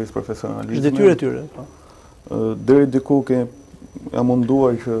që të rrisë profesionalizmin. Është detyrë e tyre, po. Deri diku jam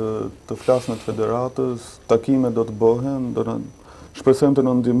munduar që të flas me të federatës, takimet do të bëhen, shpresojmë të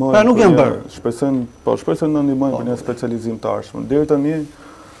na ndihmojnë. Pra nuk janë bërë. Shpresojmë të na ndihmojnë për një specializim të ardhshëm. Deri tani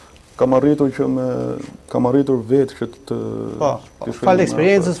kam arritur vetë që të falë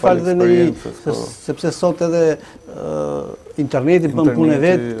eksperiencës, falë edhe në sepse sot edhe interneti për punën e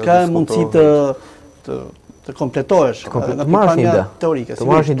vet ka mundësi të kompletohesh të marrësh një ide teorike. Të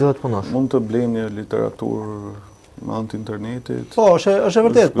marrësh një ide të punosh. Mund të blejmë një literaturë me anë të internetit. Po, është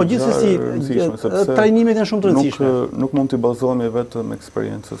vërtet, po gjithsesi trajnimet janë shumë të rëndësishme. Nuk mund të bazohemi vetëm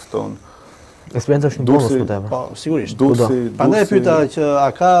eksperiencës tonë. Eksperjenca është një bonus më tepër. Po, sigurisht. Prandaj e pyeta që a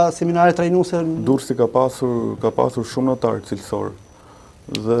ka seminare trajnuese? Durrësi ka pasur shumë notar cilësor.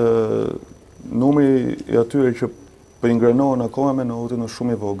 Dhe numri i atyre që po ingranohen akoma me notin është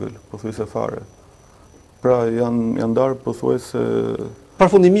shumë i vogël, pothuajse fare. Pra janë ndarë pothuajse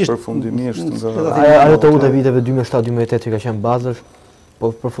përfundimisht nga ajo të udhë e viteve 2007-2008 që ka qenë bazësh,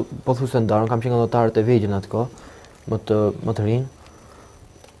 po thuajse ndarën, kam qenë nga notarët e vegjël atë kohë, më të rinj.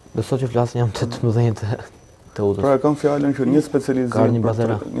 Besoj që flasin jam 18 të udhës. Pra kam fjalën që një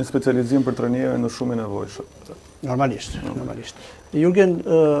specializim për trajnerë në shumë i nevojshëm. Normalisht. Jurgen,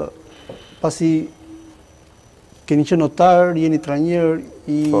 pasi keni qenë notar, jeni trajner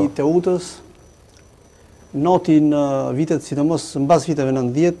i Teutës, Noti në vitet, sidomos mbas viteve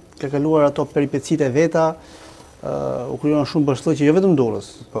 90, ka kaluar ato peripecit e veta, u krijuan shumë bashkëllëqe, jo vetëm Durrës.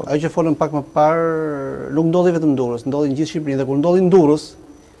 Ajo që folëm pak më parë, nuk ndodhi vetëm Durrës, ndodhi në gjithë Shqipërinë, dhe kur ndodhi në Durrës,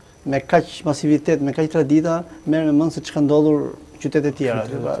 me kaq masivitet, me kaq tradita, merr me mend se ç'ka ndodhur qytete tjera.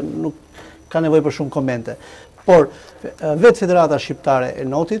 Nuk ka nevojë për shumë komente. Por vetë Federata Shqiptare e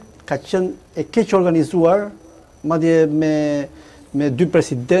Notit ka qenë e keq organizuar, madje me 2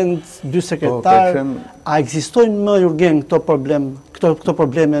 president, 2 sekretar. A ekzistojnë më, Jurgen, këto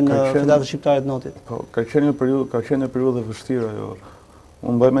probleme në Federatën Shqiptare të Notit? Po, ka qenë një periudhë vështirë ajo.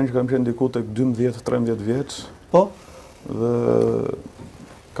 Unë mbaj mend që kam qenë diku tek 12-13 vjeç. Po. Dhe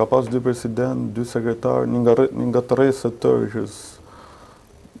ka pas 2 president, 2 sekretar, një nga tërheqësit tërë që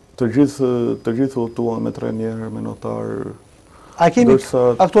të gjithë udhëtuan me trajner, me notar. A kemi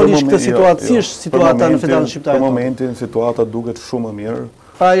aktualisht këtë situatë, si është situata në Federatën Shqiptare? Për momentin situata duket shumë më mirë.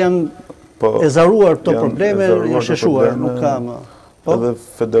 Pra janë ezaruar këto probleme, janë sheshuar, nuk ka më. Edhe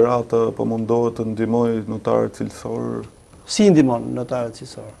Federata po mundohet të ndihmojë notarët cilësor. Si ndihmon notarët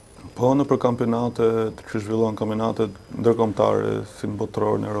cilësor? Po nëpër kampionatet që zhvillohen, kampionatet ndërkombëtare si në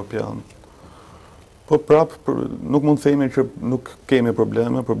botror, në europian. Po prapë nuk mund të themi që nuk kemi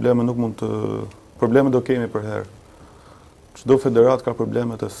probleme, probleme do kemi për herë. Çdo federat ka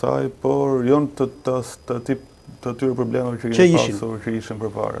problemet e saj, por jo të atyre problemeve që kemi pasur, që ishin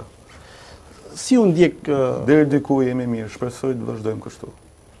përpara. Si u ndjek deri diku jemi mirë, shpresoj të vazhdojmë kështu.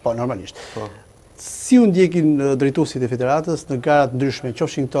 Po, normalisht. Si u ndjekin drejtuesit e federatës në garat ndryshme,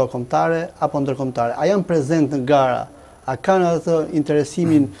 qofshin këto kombëtare apo ndërkombëtare? A janë prezent në gara? A kanë atë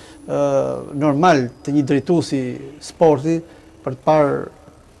interesimin normal të një drejtuesi sporti për të parë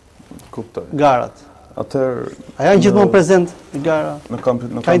garat? A janë gjithmonë prezent në gara?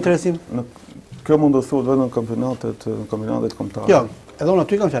 Ka interesim? Kjo mund të thuhet vetëm në kampionatet kombëtare. Jo, Edhe unë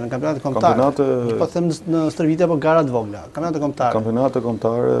aty kam fjalën, kampionate kombëtare. Po them në stërvitje apo gara të vogla, kampionate kombëtare. Kampionate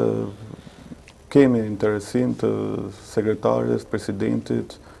kombëtare kemi interesim të sekretarit,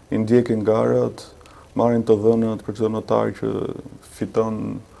 presidentit, i ndjekin garat, marrin të dhënat për çdo notar që fiton,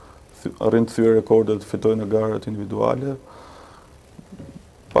 arrin të thyej rekordet, fitojnë në garat individuale.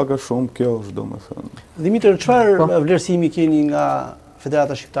 Pak a shumë kjo është, domethënë. Dimitër, çfarë vlerësimi keni nga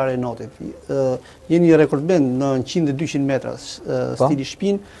Federata Shqiptare e Notit? Jeni rekordmen në 100-200 metra stili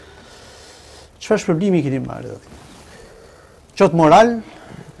shpin. Çfarë shpërblimi keni marrë? Qoftë moral,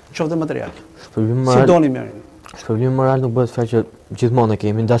 qoftë material. Si doni merrni? Shpërblimi moral nuk bëhet fjalë që gjithmonë e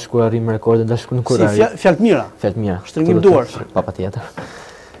kemi, ndash kur arrim rekorde, ndash kur nuk arrim. Si fjalë të mira. Fjalë të mira. Shtërngim duar. Patjetër.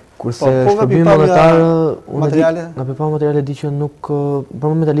 Kurse shpërbimi monetar, nga pipa materiale di që nuk, për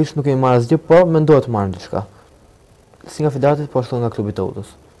momentalisht nuk kemi marrë asgjë, po mendohet të marrim diçka. Si nga federatet, po ashtu nga klubi të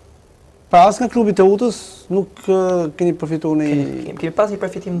Utës. Pra as nga klubi të Utës nuk keni përfituar në... Kemi pas një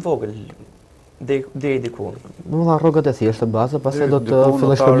përfitim vogël deri diku. Domethënë rrogat e thjeshta baza, pastaj do të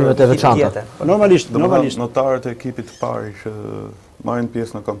fillojnë shpërblimet e veçanta. Normalisht. Notarët e ekipit të parë që marrin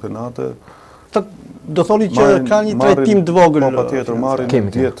pjesë në kampionate, do thoni që kanë një trajtim të vogël. Po patjetër,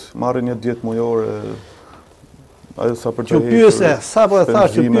 marrin një dietë mujore. Ajo sa për të hequr. Që pyese, sa po e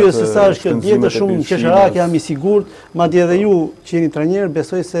thash, që pyese sa është kjo dietë shumë qesharak, jam i sigurt, madje edhe ju që jeni trajner,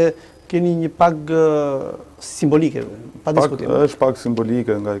 besoj se keni një pag simbolike, pa diskutim. Është pak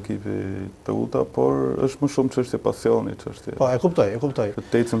simbolike nga ekipi të Uta, por është më shumë çështje pasioni, çështje. Po, e kuptoj. Që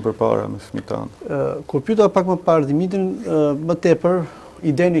të ecën përpara me fëmijët tanë. Kur pyeta pak më parë Dimitrin, më tepër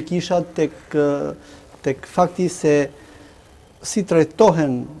idenë e kisha tek fakti se si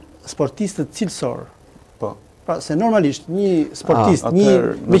trajtohen sportistët cilësor. Pra, se normalisht një sportist,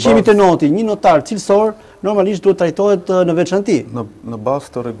 me qemi të noti, një notar cilësor, normalisht duhet trajtohet në veçanti. Në bazë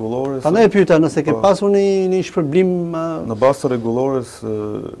të rregullores... Prandaj e pyeta nëse ke pasur një shpërblim... Në bazë të rregullores,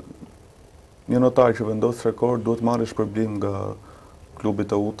 një notar që vendos rekord duhet marrë shpërblim nga klubi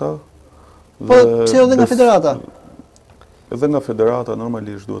të Uta. Po, pse edhe nga federata? Edhe nga federata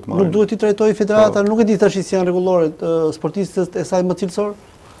normalisht duhet marrë. Nuk duhet i trajtojë federata, nuk e di tash si janë rregullorët sportistët e saj më cilësor?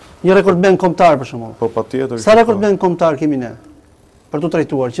 Një rekordmen kombëtar për shembull. Po patjetër. Sa rekordmen kombëtar kemi ne për të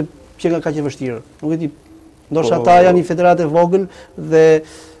trajtuar që nga kaq e vështirë. Nuk e di. Ndoshta ata janë një federatë vogël dhe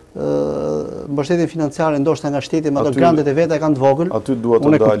mbështetjen financiare ndoshta nga shteti me ato grandet e veta kanë të vogël. Aty duhet të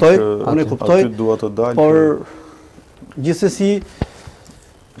dalë. Unë e kuptoj. Aty duhet të dalë. Por gjithsesi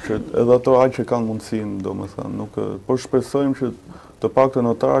që edhe ato aq që kanë mundësinë, domethënë, nuk por shpresojmë që të paktën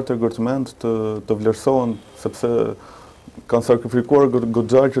notarët e gërtment të vlerësohen sepse kanë sakrifikuar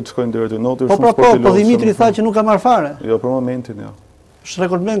goxha që të shkojnë deri te noti shumë sportilë. Po Dimitri tha që nuk ka marrë fare. Jo, për momentin jo. Është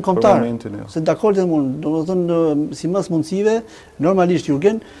rekordmen kombëtar. Për momentin jo. Se dakord jam unë, domethënë sipas mundësive, normalisht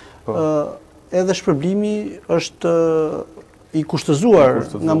Jurgen, edhe shpërblimi është i kushtëzuar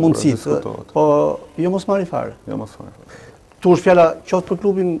nga mundësitë, po jo mos marri fare. Jo mos marri fare. Tu është fjala qoftë për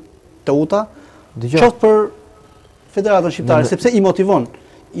klubin të Uta, qoftë për Federatën Shqiptare, sepse i motivon.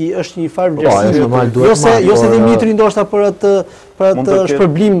 Është një farë vlerësimi. Jo se Dimitri ndoshta për atë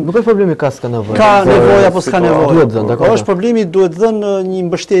shpërblim. Nuk është problemi ka s'ka nevojë. Ka nevojë apo s'ka nevojë. Duhet dhënë, dakor. Është problemi duhet dhënë një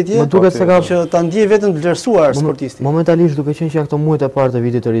mbështetje që ta ndjej veten të vlerësuar sportisti. Momentalisht duke qenë që janë këto muajt e parë të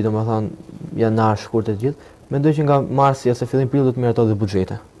vitit të ri, domethënë janar, shkurt e gjithë, mendoj që nga marsi ose fillim prillit do të miratohet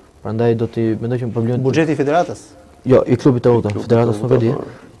buxheti. Prandaj do të mendoj që problemi buxheti i federatës. Jo, i klubit të Uta, federatës nuk e di.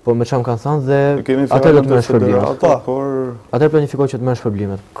 Po me çam kanë thënë dhe atë do të merr shpërblimet. Por atë planifikoj që të merr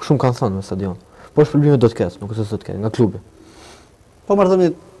shpërblimet. Shumë kanë thënë në stadion. Po shpërblimet do të ketë, nuk është se do të ketë nga klubi. Po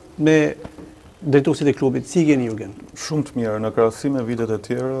marrëdhëniet me drejtuesit e klubit, si keni Jurgen? Shumë të mirë, në krahasim me vitet e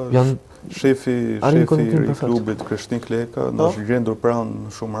tjera. Shefi i klubit Krishtin Kleka na është gjendur pranë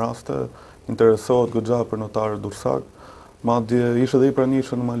në shumë raste, interesohet goxha për notarët dursak. Madje ishte edhe i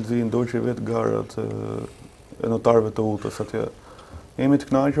pranishëm në Malzi, ndoqi vetë garat e notarëve të Utës atje. Jemi të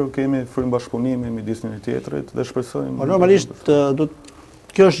kënaqur, kemi frym bashkëpunimi midis njëri tjetrit dhe shpresojmë. Po normalisht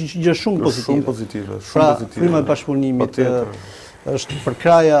kjo është gjë shumë pozitive. Shumë pozitive, shumë pozitive. Fryma e bashkëpunimit është për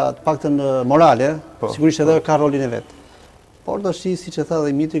kraja të paktën morale, sigurisht edhe ka rolin e vet. Por tash siç e tha dhe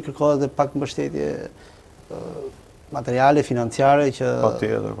Dimitri, kërkohet edhe pak mbështetje materiale, financiare që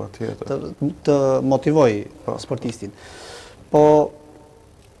patjetër. Të motivoj sportistin. Po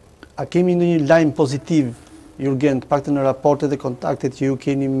a kemi ndonjë lajm pozitiv Jurgen, të paktën në raportet dhe kontaktet që ju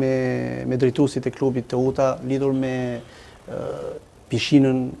keni me drejtuesit e klubit të Uta lidhur me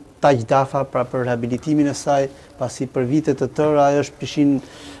pishinën Taq Dafa, pra për rehabilitimin e saj, pasi për vite të tëra ajo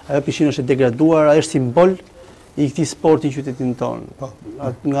pishinë është e degraduar, ajo është simbol i këtij sporti në qytetin tonë.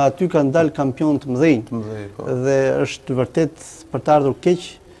 Nga aty kanë dalë kampion të mëdhenj dhe është vërtet për të ardhur keq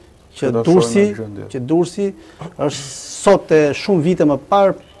që Durrësi është sot e shumë vite më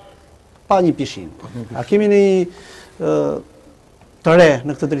parë pa një pishinë. A kemi një të re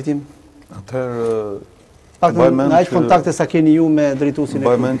në këtë drejtim? Atëherë në aq kontakte sa keni ju me drejtuesin e klubit.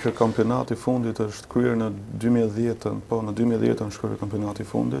 Mbaj mend që kampionati i fundit është kryer në 2010-ën, në 2010-ën shkoi kampionati i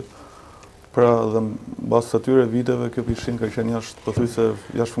fundit. Pra dhe mbas atyre viteve kjo pishinë ka qenë pothuajse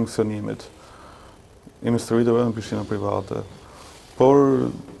jashtë funksionimit. Jemi stërvitur vetëm pishina private. Por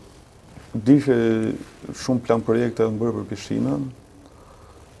di që shumë plan projekte janë bërë për pishinën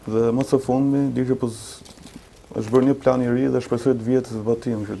dhe më së fundmi di që është bërë një plan i ri dhe shpresoj të vjetë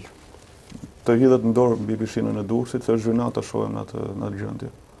zbatim që të hidhet në dorë mbi pishinën e Durrësit, se është gjëna të shohem në atë gjendje.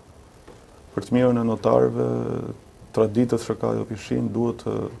 Për të mirën e notarëve, traditës që ka ajo pishinë duhet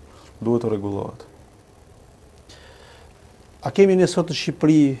të rregullohet. A kemi ne sot në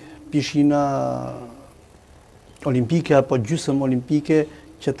Shqipëri pishina olimpike apo gjysmë olimpike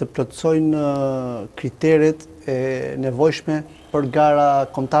që të plotësojnë kriteret e nevojshme për gara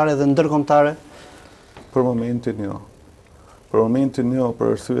kombëtare dhe ndërkombëtare? Për momentin jo. Për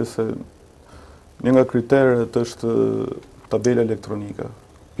arsye se një nga kriteret është tabela elektronike.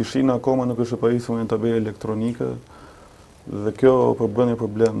 Pishina akoma nuk është e pajisur me tabelë elektronike dhe kjo bën një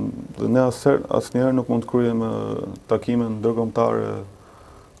problem. Dhe ne asnjëherë nuk mund të kryejmë takime ndërkombëtare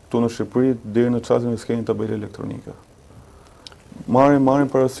këtu në Shqipëri deri në çastin që s'kemi tabelë elektronike. Marrim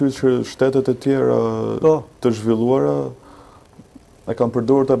parasysh që shtetet e tjera të zhvilluara e kanë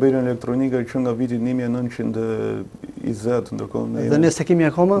përdorur tabelën elektronike që nga viti 1920, ndërkohë dhe ne se kemi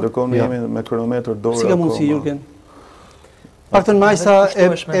akoma? Ndërkohë ne jemi me kronometër dorë. Si ka mundësi, Jurgen? Paktën majsa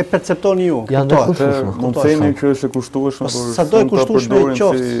e perceptoni ju. Janë të kushtueshme. Mund të themi që është e kushtueshme, por sa do e kushtueshme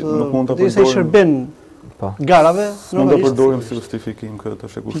qoftë, nuk mund ta derisa i shërben garave, mund ta përdorim si justifikim këtë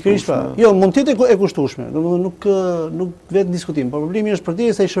është e kushtueshme. Jo, mund të jetë e kushtueshme, domethënë nuk vetë diskutim, por problemi është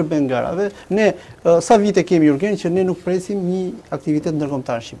përderisa i shërben garave, ne sa vite kemi, Jurgen, që ne nuk presim një aktivitet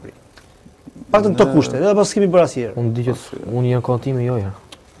ndërkombëtar në Shqipëri. Paktën të kushte, edhe pas kemi bërë asnjëherë. Unë di që unë jam kontime joja.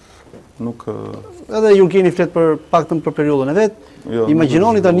 Nuk edhe Jurgeni flet për paktën për periudhën e vet.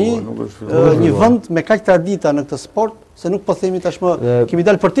 Imagjinoni tani një vend me kaq tradita në këtë sport, se nuk po themi tashmë kemi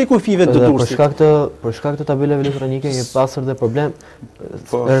dalë për te kufive të Durrësit. Për shkak të tabelave elektronike kemi pasur dhe problem,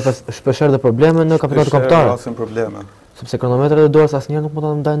 shpeshherë dhe probleme në kampionatet kombëtare. Sepse kronometrat e dorës asnjëherë nuk mund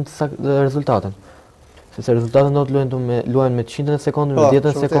ta ndajnë rezultatin. Sepse rezultatet do të luajnë me 100 sekondë, me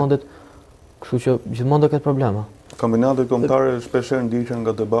 10 sekondë, kështu që gjithmonë do ketë probleme. Kampionatet kombëtare shpeshherë ndiqen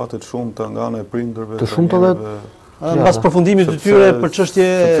nga debatet shumëta nga ana e prindërve. Të shumta dhe mbas përfundimit të tyre për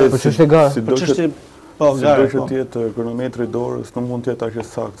çështje gare. Gare që të jetë kronometri dorës nuk mund të jetë aq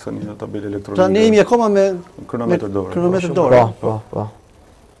saktë sa një tabelë elektronike. Pra ne jemi akoma me kronometër dorë. Kronometër dorë. Po.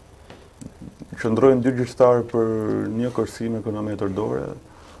 Qëndrojnë dy gjyqtarë për një kërsi me kronometër dorë.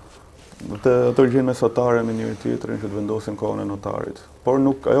 Ato gjejnë mesatare me njëri tjetrin që të vendosin kohën e notarit. Por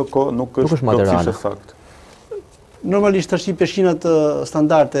ajo kohë nuk është plotësisht e saktë. Normalisht tash i pishinat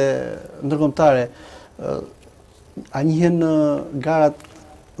standarde ndërkombëtare a njihen garat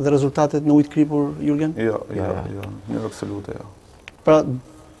dhe rezultatet në ujë të kripur, Jurgen? Jo, në absolute jo. Pra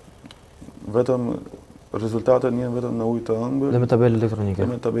vetëm rezultatet njihen vetëm në ujë të ëmbël dhe me tabelë elektronike.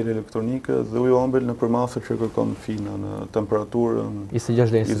 Me tabelë elektronike dhe uji ëmbël në përmasë që kërkon fina në temperaturën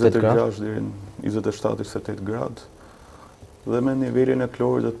 26 deri në 27-28 gradë. Dhe me nivelin e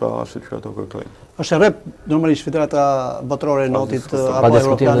klorit dhe të pH-it që ato kërkojnë. Është rrep normalisht Federata Botërore e Notit apo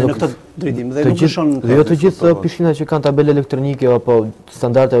Europiane në këtë drejtim dhe nuk lëshon. Dhe jo të gjithë pishinat që kanë tabelë elektronike apo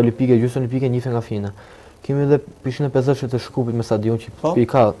standarde olimpike, gjysmë olimpike njihen nga fina. Kemi edhe pishinë 50 të Shkupit me stadion që i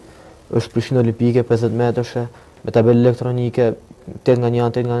ka është pishinë olimpike 50 metrëshe me tabelë elektronike 8 nga një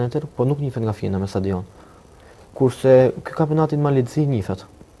anë 8 nga një tjetër, po nuk njihet nga fina me stadion. Kurse ky kampionati në Malizzi njihet.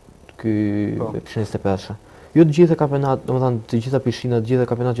 Ky pishinë 25-shë. Jo të gjitha kampionat, domethënë të gjitha pishinat, të gjitha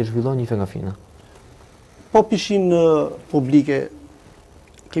kampionatet që zhvillojnë njihen nga fina. Po pishinë publike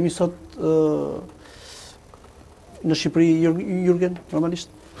kemi sot në Shqipëri, Jurgen,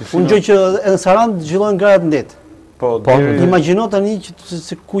 normalisht. Unë gjoj që në Sarand zhvillohen garat në det. Po, imagjino tani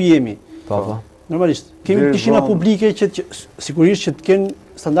se ku jemi. Po. Normalisht. Kemi pishina publike që sigurisht që të kenë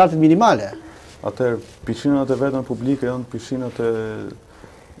standardet minimale. Atëherë, pishinat e vetën publike janë pishinat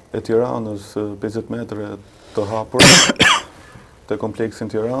e Tiranës 50 metre të hapur të kompleksin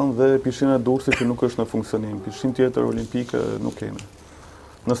Tiranë dhe pishina e Durrësit që nuk është në funksionim. Pishinë tjetër olimpike nuk kemi.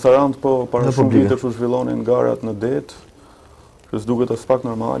 Në Sarand po para shumë vitesh u zhvillonin garat në det, që s'duket as pak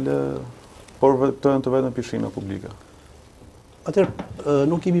normale, por këto janë të vetëm pishina publike. Atëherë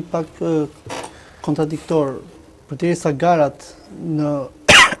nuk kemi pak kontradiktor përderisa garat në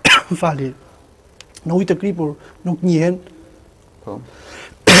në ujë të kripur nuk njihen. Po.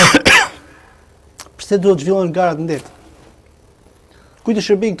 Se duhet zhvillohen garat në det? Kujt i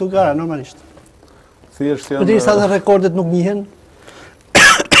shërbejnë këto gara normalisht? Thjesht Përderisa dhe rekordet nuk njihen,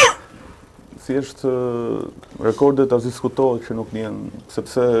 thjesht rekordet as diskutohet që nuk njihen,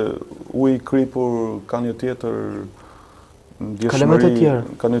 sepse uji i kripur ka një tjetër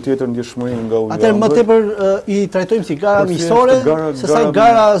ndjeshmëri nga uji. atëherë më tepër i trajtojmë si gara miqësore se sa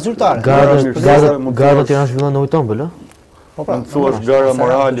gara zyrtare. Gara Tiranë zhvillohen në ujë tombël, ë? Po pra, Në thuash gara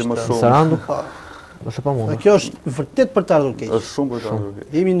morali më shumë. Sarandu? Është pa dhe mundë. kjo është vërtet për të ardhur keq. Është shumë për të ardhur keq.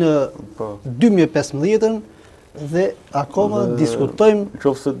 Jemi në Po. 2015-ën dhe akoma diskutojmë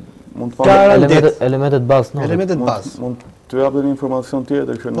Nëse mund të Gara famë ndet. Elementet bazë, no. elementet bazë. mund të jap edhe një informacion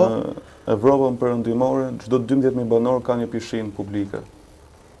tjetër që në Evropën perëndimore çdo 12.000 banor ka një pishinë publike.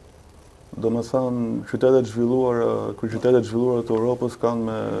 Domethënë qytetet zhvilluara, kryeqytetet zhvilluara të Europës kanë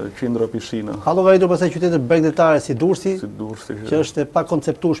me qindra pishina. Ka llogaritur pastaj qytetet bregdetare si Durrësi, Si Durrësi që është e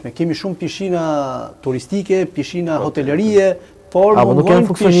pakonceptueshme. Kemi shumë pishina turistike, pishina hotelerie, por Apo nuk janë mungojnë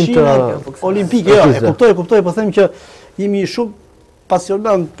funksionim të pishinat olimpike. Jo, e kuptoj, po them që jemi shumë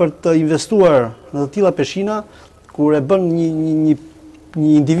pasionant për të investuar në të tilla pishina kur e bën një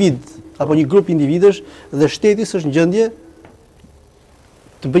individ apo një grup individësh dhe shteti s'është në gjendje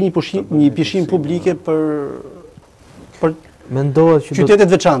të bëjë një pishinë publike për Mendohet që qytetet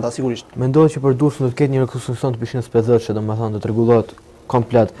veçanta, sigurisht. mendohet që për Durrësin do të ketë një rekonstruksion të pishinës PZ-shë, domethënë do të rregullohet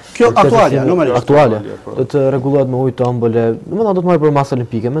komplet. Kjo aktualja, normalisht. Aktuale. Po. Do të rregullohet me ujë tombël, domethënë do të marrë për masë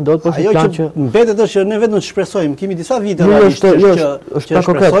olimpike. Mendohet por Ajo plan që mbetet është që ne vetëm të shpresojmë. Kemi disa vite realisht është plan konkret.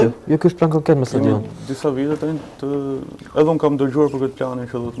 shpresojmë. Jo, ky është plan konkret me stadion. Disa vite tani edhe unë kam dëgjuar për këtë planin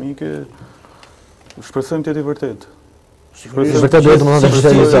që do të mike. Shpresojmë të jetë i vërtet. Vërtet do të më thonë Si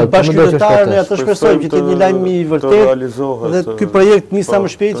bashkëqytetar ne atë shpresojmë që të jetë një lajm i vërtet dhe ky projekt nis sa më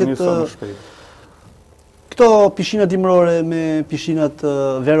shpejt që të këto pishina dimrore me pishinat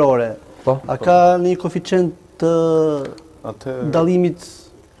verore. Po. A ka një koeficient të dallimit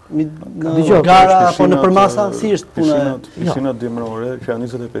në gara apo në përmasa? Si është puna? Pishinat dimrore që janë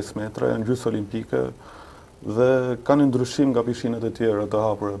 25 metra, janë gjysmë olimpike dhe kanë ndryshim nga pishinat e tjera të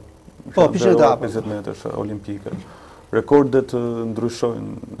hapura. Po, pishinat e hapura 50 metrash olimpike. Rekordet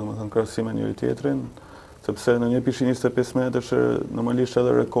ndryshojnë, domethënë krahasim me njëri tjetrin, sepse në një pishinë 25 metrash normalisht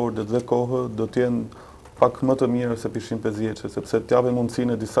edhe rekordet dhe kohë do të jenë pak më të mira se pishinë 50, sepse të japin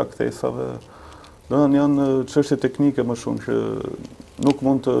mundësinë e disa kthesave. Domethënë janë çështje teknike më shumë që nuk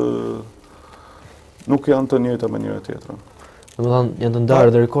janë të njëjta me njëra tjetrën. Domethënë janë të ndarë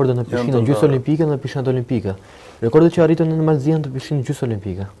dhe rekordet në pishinën gjysmë olimpike dhe pishinat olimpike. Rekordet që arritën në normalizimin të pishinës gjysmë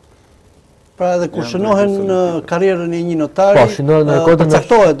olimpike. Pra edhe kur shënohen karrierën e një notari, Po, shënohen rekordin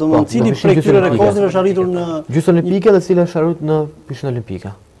përcaktohet, domethënë cili prej këtyre rekordeve është arritur në gjysmë olimpike dhe cila është arritur në pishinë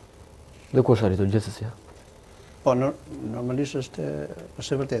olimpike. Dhe ku është arritur gjithsesi? Po, normalisht është e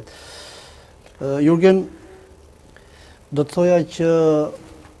vërtet. Jurgen, do të thoja që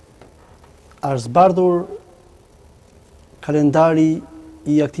është zbardhur kalendari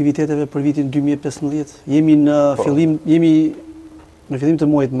i aktiviteteve për vitin 2015. Jemi në fillim të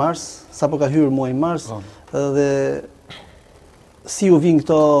muajit mars, sapo ka hyrë muaji mars, dhe si u vin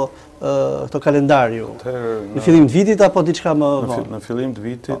këto kalendar ju? Në fillim të vitit apo diçka më vonë? Në fillim të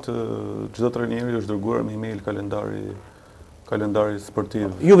vitit çdo trajneri është dërguar me email kalendari sportiv.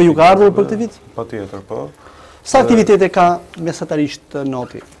 Juve ju ka ardhur për këtë vit? Patjetër, po. Sa aktivitete ka mesatarisht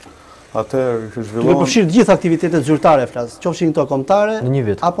noti? Atëherë që Duke zhvillohen përfshirë të gjitha aktivitetet zyrtare, flas, qofshin këto kombëtare në një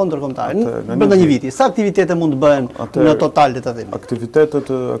vit apo ndërkombëtare. Në Brenda një viti, sa aktivitete mund të bëhen në total, le ta themi?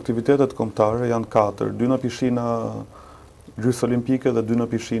 Aktivitetet kombëtare janë 4, 2 në pishina gjysmë olimpike dhe 2 në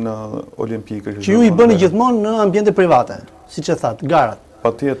pishina olimpike. Që ju i bëni gjithmonë në ambiente private, siç e thatë, garat.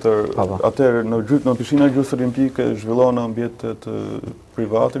 Patjetër, atëherë në pishina gjysmë olimpike zhvillohen ambientet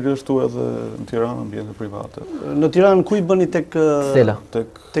private, gjithashtu edhe në Tiranë ambiente private. Në Tiranë ku i bëni tek Stela?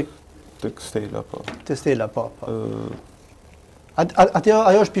 Tek Stela, po. Te Stela, po.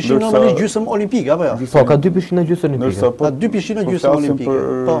 Ajo është pishinë normalisht gjysmë olimpike apo jo? Po, ka 2 pishina gjysmë olimpike. Ka 2 pishina gjysmë olimpike.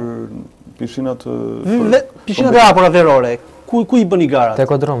 Po. Pishinat pishinat e hapura verore. Ku i bëni garat? Te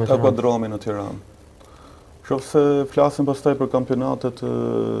Kuadromi. Te Kuadromi në Tiranë. Qofse flasim pastaj për kampionatet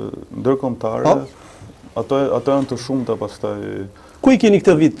ndërkombëtare, ato janë të shumta pastaj. Ku i keni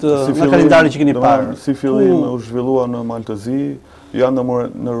këtë vit në kalendarin që keni parë? Si fillim u zhvillua në Maltëzi, janë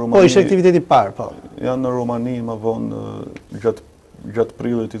në Rumani. Po, ishte aktiviteti i parë, po. Janë në Rumani më vonë gjatë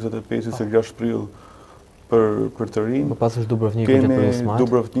prillit 25 se 6 prill për të rinj. Po pas është Dubrovniku që për Kemi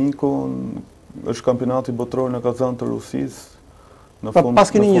Dubrovnikun, është kampionati botror në Kazan të Rusisë. Pas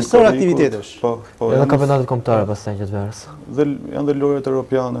keni një sër aktivitetesh. Po. Edhe kampionatet kombëtare pastaj gjatë verës. Dhe janë dhe lojrat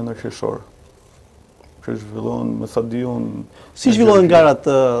europiane në qershor. Që zhvillohen me stadion. Si zhvillohen garat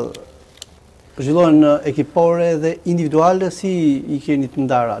Zhvillohen ekipore dhe individuale, si I keni të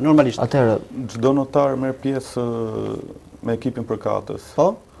ndara, normalisht? Atëherë, Çdo notar merr pjesë me ekipin përkatës.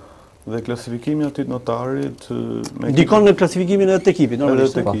 Po? Dhe klasifikimi aty të notarit Ndikon në klasifikimin e të ekipit,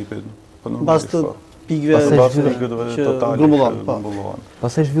 normalisht. Edhe të ekipit. Mbas të pikëve që grumbullohen.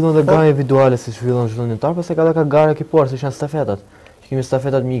 pastaj zhvillohen dhe gara individuale si zhvillon çdo notar, pastaj ka gara ekipore, si janë stafetat. Kemi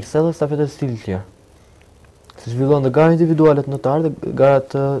stafetat me XL dhe stafetat stili të tjerë. Se zhvillohen dhe gara individuale të notarë dhe garat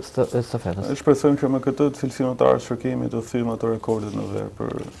e stafetës. Shpresojmë që me këtë cilësi notarës që kemi të thymë ato rekordet në verë për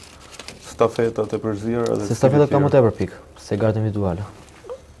stafetat e përzira dhe se stafetat ka më tepër pikë se garat individuale.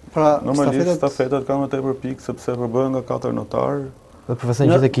 Pra, normalisht stafetat ka më tepër pikë sepse përbëhen nga 4 notarë. Dhe përfaqësojnë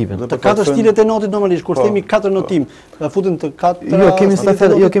gjithë ekipin. Të 4 stilet e notit normalisht, kur themi 4 notim, futen të 4.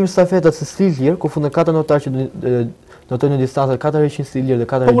 Jo, kemi stafetat se stil lirë, ku futen 4 notarë që notojnë në distancë 400 stil lirë dhe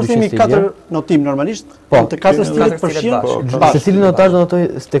 400 stil lirë. Po kur themi 4 notim normalisht, të 4 stilet përfshin secili notar do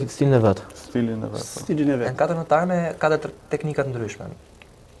notojë stilin e vet. Stilin e vet. Janë 4 notarë me 4 teknika të ndryshme.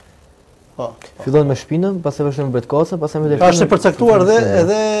 Po. Fillon me shpinën, pastaj vazhdon me bretkocën, pastaj me delfinën. Është përcaktuar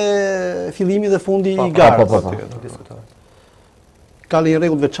edhe fillimi dhe fundi I garës. Po. Ka një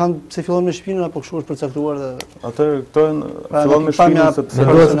rregull veçantë pse fillon me shpinën apo kështu është përcaktuar dhe atëherë këto fillon me shpinën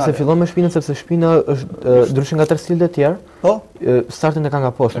se fillon me shpinën sepse shpina është ndryshe nga 3 stilet e tjerë. Po? Startin e ka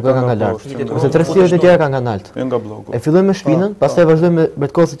nga poshtë, nuk e ka nga lart. Ose 3 stilet e tjera ka nga lart. Nga bloku. E filloj me shpinën, pastaj vazhdoj me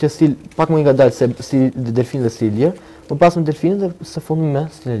bretkocën që stil pak më I ngadalt se si delfin dhe stil lirë, më pas me delfinën dhe së fundi me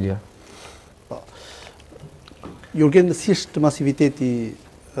stil lirë. Po. Jurgen, si është masiviteti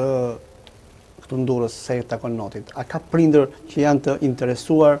të Durrës se takon notit? A ka prindër që janë të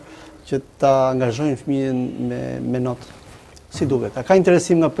interesuar që ta angazhojnë fëmijën me not? Si duket? A ka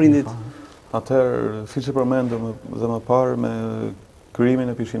interesim nga prindit? Atëherë, siç e përmendëm dhe më parë me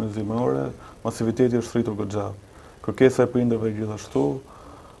krijimin e pishinës zimore, masiviteti është rritur goxha. Kërkesa e prindërve gjithashtu.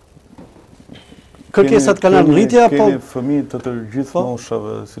 Kërkesat kanë ardhur rritja, po kemi fëmijë të të gjithë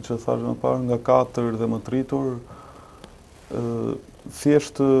moshave, siç e thashë më parë, nga 4 dhe më të rritur,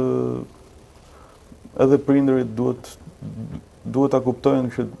 thjesht edhe prindërit duhet ta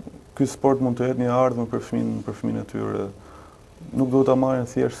kuptojnë që ky sport mund të jetë një ardhmë për fëmijën e tyre. Nuk duhet ta marrin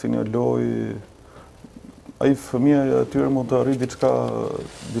thjesht si një lojë. Ai fëmia e tyre mund të arrijë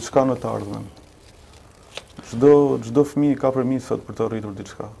diçka në të ardhmen. Çdo fëmijë ka premisat për të arritur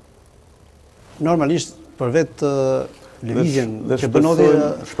diçka. Normalisht për vetë lëvizjen që bënoti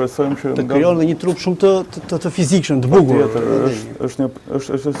shpresojmë që të krijon një trup shumë të fizikshëm, të bukur. Është një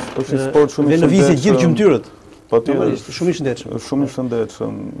sport shumë I shëndetshëm. Dhe lëvizje gjithë gjymtyrët. Patjetër, shumë I shëndetshëm. Është shumë I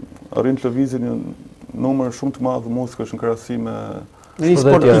shëndetshëm. Arrin të lëvizin një numër shumë të madh muskujsh në krahasim me një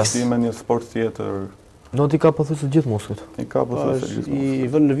sport X, me një sport tjetër. Noti ka pothuajse gjithë muskujt. I ka pothuajse gjithë muskujt.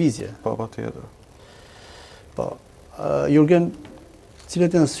 I vën lëvizje. Po, patjetër. Po. Jurgen,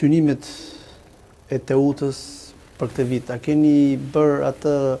 cilat janë synimet e TEU-tës për këtë vit? A keni bërë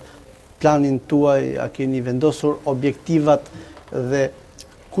atë planin tuaj, a keni vendosur objektivat dhe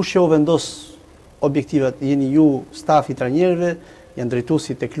kush që u vendos objektivat? Jeni ju stafi trajnerëve, janë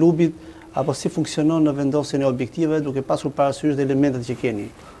drejtuesit e klubit, apo si funksionon në vendosjen e objektivave duke pasur parasysh dhe elementet që keni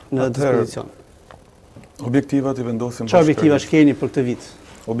në dispozicion? Objektivat I vendosim bashkërisht. Çfarë objektivash keni për këtë vit?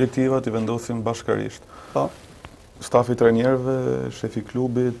 Objektivat I vendosim bashkërisht. Po. Stafi trajnerëve, shefi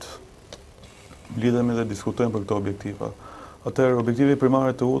klubit, lidhemi dhe diskutojmë për këto objektiva. Atëherë, objektivi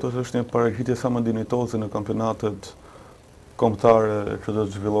primar të UT është një paraqitje sa më dinjitoze në kampionatet kombëtare që do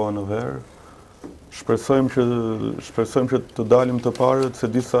të zhvillohen në verë. Shpresojmë që të dalim të parët se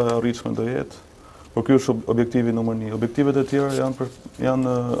disa arritshme do jetë, por ky është objektivi numër 1. Objektivet e tjera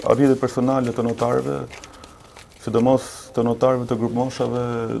janë arritjet personale të notarëve, sidomos të notarëve të grup moshave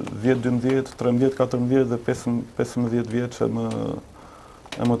 10, 12, 13, 14 dhe 15 vjeç e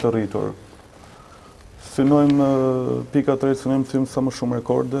më të rritur. Synojmë pika 3, synojmë të thymë sa më shumë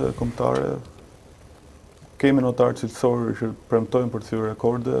rekorde kombëtare. Kemi notarë cilësorë që premtojmë për të thyer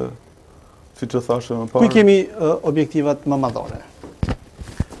rekorde, siç e thashë më parë. Ku kemi objektivat më madhore?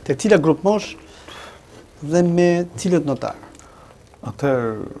 Te cila grup mosh dhe me cilët notarë?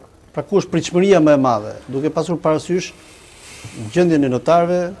 Atëherë, pra ku është pritshmëria më e madhe, duke pasur parasysh gjendjen e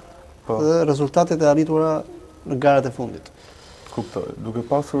notarëve dhe rezultatet e arritura në garat e fundit. Kuptoj. Duke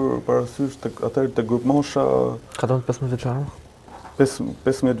pasur parasysh atëherë te grup mosha 14-15 vjeçar.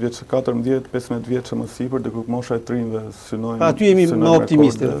 15 vjeç, 14, 15 vjeç më sipër te grup mosha e trinjve synojmë. Pa aty jemi më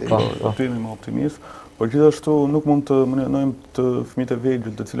optimistë. Aty jemi më optimistë, por gjithashtu nuk mund të menojmë të fëmijët e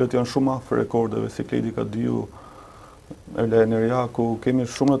vegjël, të cilët janë shumë afër rekordeve, si Kledi Kadiu, Erlen Erjaku, kemi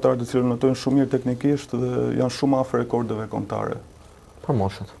shumë notarë të cilët notojnë shumë mirë teknikisht dhe janë shumë afër rekordeve kombëtare. Për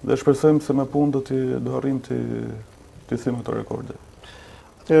moshët. Dhe shpresojmë se me punë do arrijmë të thymë ato rekorde.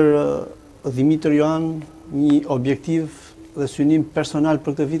 Atëherë Dimiter Joan një objektiv dhe synim personal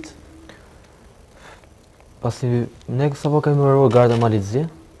për këtë vit? Pasi ne sapo kemi mbaruar garda Malizzi,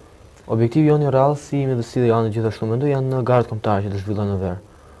 objektivi jonë i rrallë, si imi dhe si dhe janë gjithashtu mendoj, janë në gardë kombëtare që të zhvillojnë në verë.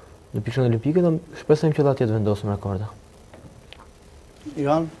 Në pikën olimpike dhe shpresojmë që aty të vendosëm rekorda.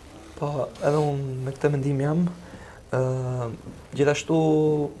 Joan? Po, edhe unë me këtë mendim jam. Gjithashtu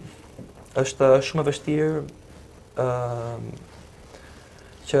është shumë e vështirë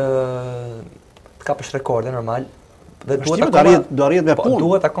që të kapësh rekorde normal. Dhe do arrihet me punë.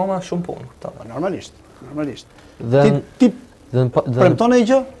 Duhet akoma shumë punë. Normalisht. Dhe premton ai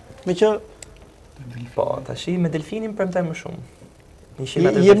gjë? Me që po, tash me delfinin premtoj më shumë. 100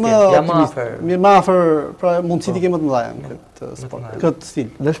 metër je më afër, pra mundësitë i ke më të mëdha në këtë sport, këtë stil.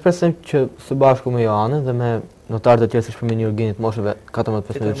 Dhe shpresojmë që së bashku me Joanën dhe me notarët e tjerë si shpërmini Jurgenit moshëve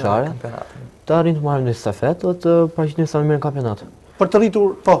 14-15 vjeçare, të arrijnë të marrin në stafetë dhe të paraqitin sa më mirë në kampionat. Për të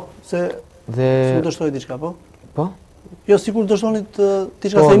rritur, po, se si dështoi diçka, po? Po? Jo, sikur dështonit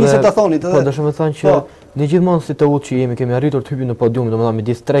diçka se nisë ta thonit edhe. Po, dëshoj të thonë që ne gjithmonë si të udhë që jemi kemi arritur të hypim në podium, domethënë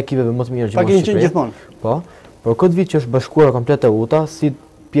midis 3 ekipeve më të mirë që mos gjithmonë. Po. Por këtë vit që është bashkuar komplet Teuta, si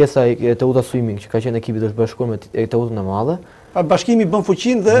pjesa e Teuta Swimming, që ka qenë ekipi që është bashkuar me Teutën e madhe. Pra bashkimi bën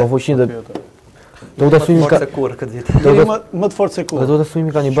fuqinë dhe Teuta Swimming ka këtë vit. Më të fortë se kur. Teuta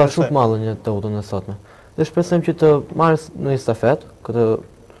Swimming ka një bazë shumë të madhe në Teutën e sotme. Dhe shpresojmë që të marrë në stafetë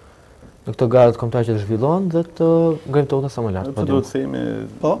në këtë garë kombëtare që të zhvillohen dhe të ngrejmë Teuta sa më lart. Po duhet të themi,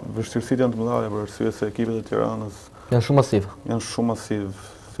 vështirësitë janë të mëdha për arsye se ekipet e Tiranës janë shumë masiv. Janë shumë masiv.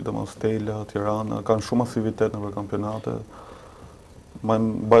 Sidomos Tela, Tirana, kanë shumë masivitet në kampionate.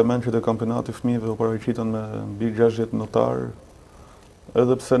 Mbaj mend që te kampionati fëmijëve u paraqiten me mbi 60 notar,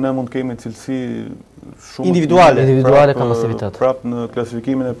 edhe pse ne mund të kemi cilësi shumë individuale ka masivitet. Prap në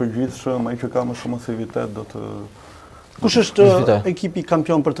klasifikimin e përgjithshëm, ai që ka më shumë masivitet do të Kush është ekipi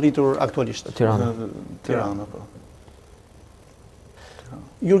kampion për të rritur aktualisht? Tirana, po.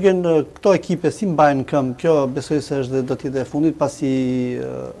 Jurgen, këto ekipe si mbajnë këmbë? Kjo besoj se është do të jetë e fundit pasi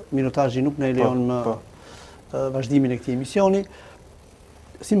minutazhi nuk na e lejon më vazhdimin e këtij emisioni.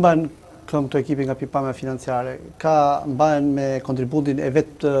 Si mbajnë këmbë këto ekipe nga pikpamja financiare? Mbajnë me kontributin e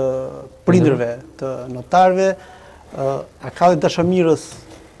vetë prindërve, të notarëve? A ka dhe dashamirës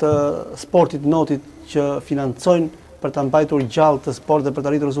të sportit notit që financojnë për ta mbajtur gjallë të sport dhe për të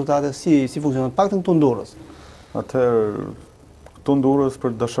arritur rezultate? Si funksionon? Paktën këtu në Durrës. Atëherë këtu në Durrës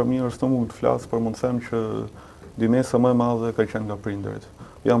për dashamirës nuk mund të flas, por mund të them që dimesa më e madhe ka qenë nga prindërit.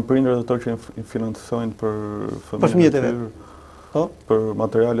 Janë prindërit ato që financojnë për fëmijët e tyre, për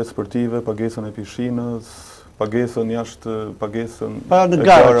materiale sportive, pagesën e pishinës, pagesën jashtë pagesën në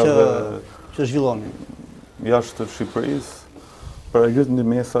garë që zhvillonin jashtë Shqipërisë, për gjithë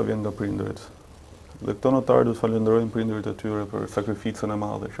ndihmesa vjen nga prindërit. Dhe këto notarë duhet falenderojnë prindërit e tyre për sakrificën e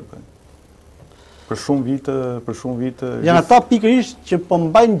madhe që bëjnë. Për shumë vite janë ata pikërisht që po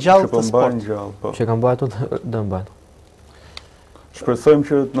mbajnë gjallë të sport. Që kanë mbajtur dhe mbajnë. Shpresojmë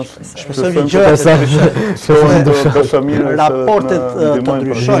që raportet të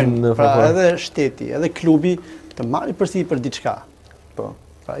ndryshojnë, pra edhe shteti, edhe klubi të marrin përsipër diçka.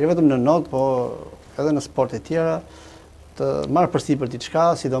 Pra jo vetëm në not, po edhe në sporte tjera të marrë përsipër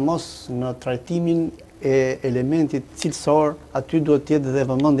diçka, sidomos në trajtimin e elementit cilësor, aty duhet të jetë dhe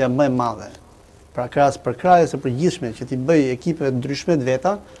vëmendja më e madhe. Pra krahas për krahas e përgjithshme që t'i bëj ekipeve të ndryshme të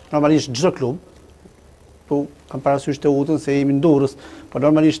veta, normalisht çdo klub, po kam parasysh Teutën se jemi në Durrës, por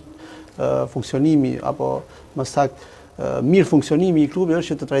normalisht funksionimi apo më saktë mirë funksionimi i klubit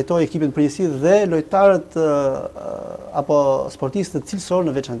është që të trajtojë ekipin përgjithësi dhe lojtarët apo sportistët cilësor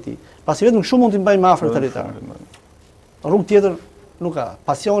në veçantë. Pasi vetëm kështu mund t'i mbajnë më afër të lojtarëve. Rrugë tjetër nuk ka.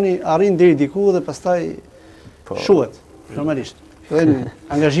 Pasioni arrin deri diku dhe pastaj shuhet normalisht. Dhe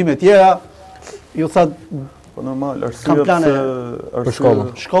angazhime tjera ju thatë po normal, kam plane për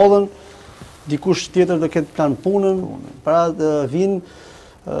shkollën, dikush tjetër do ketë plan punën, para të vinë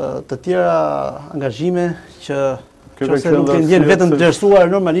të tjera angazhime që nëse nuk e ndjen vetëm të vlerësuar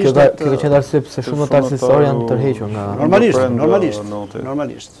normalisht. Kjo ka qenë arsye pse shumë notarë cilësor janë tërhequr nga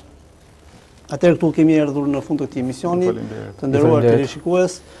normalisht. Atëherë këtu kemi erdhur në fund të këtij emisioni. Të nderuar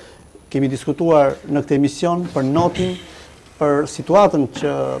teleshikues, kemi diskutuar në këtë emision për notin, për situatën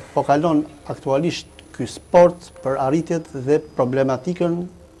që po kalon aktualisht ky sport, për arritjet dhe problematikën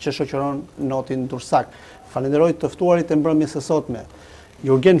që shoqëron notin durrësak. Falenderoj të ftuarit e mbrëmjes së sotme,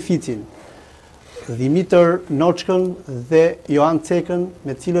 Jurgen Ficin, Dimiter Noçkën dhe JOAN CEKën,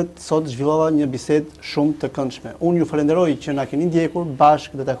 me cilët sot zhvillova një bisedë shumë të këndshme. Unë ju falenderoj që na keni ndjekur,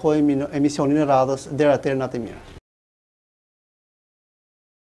 bashkë do takohemi në emisionin e radhës, deri atëherë natë mirë.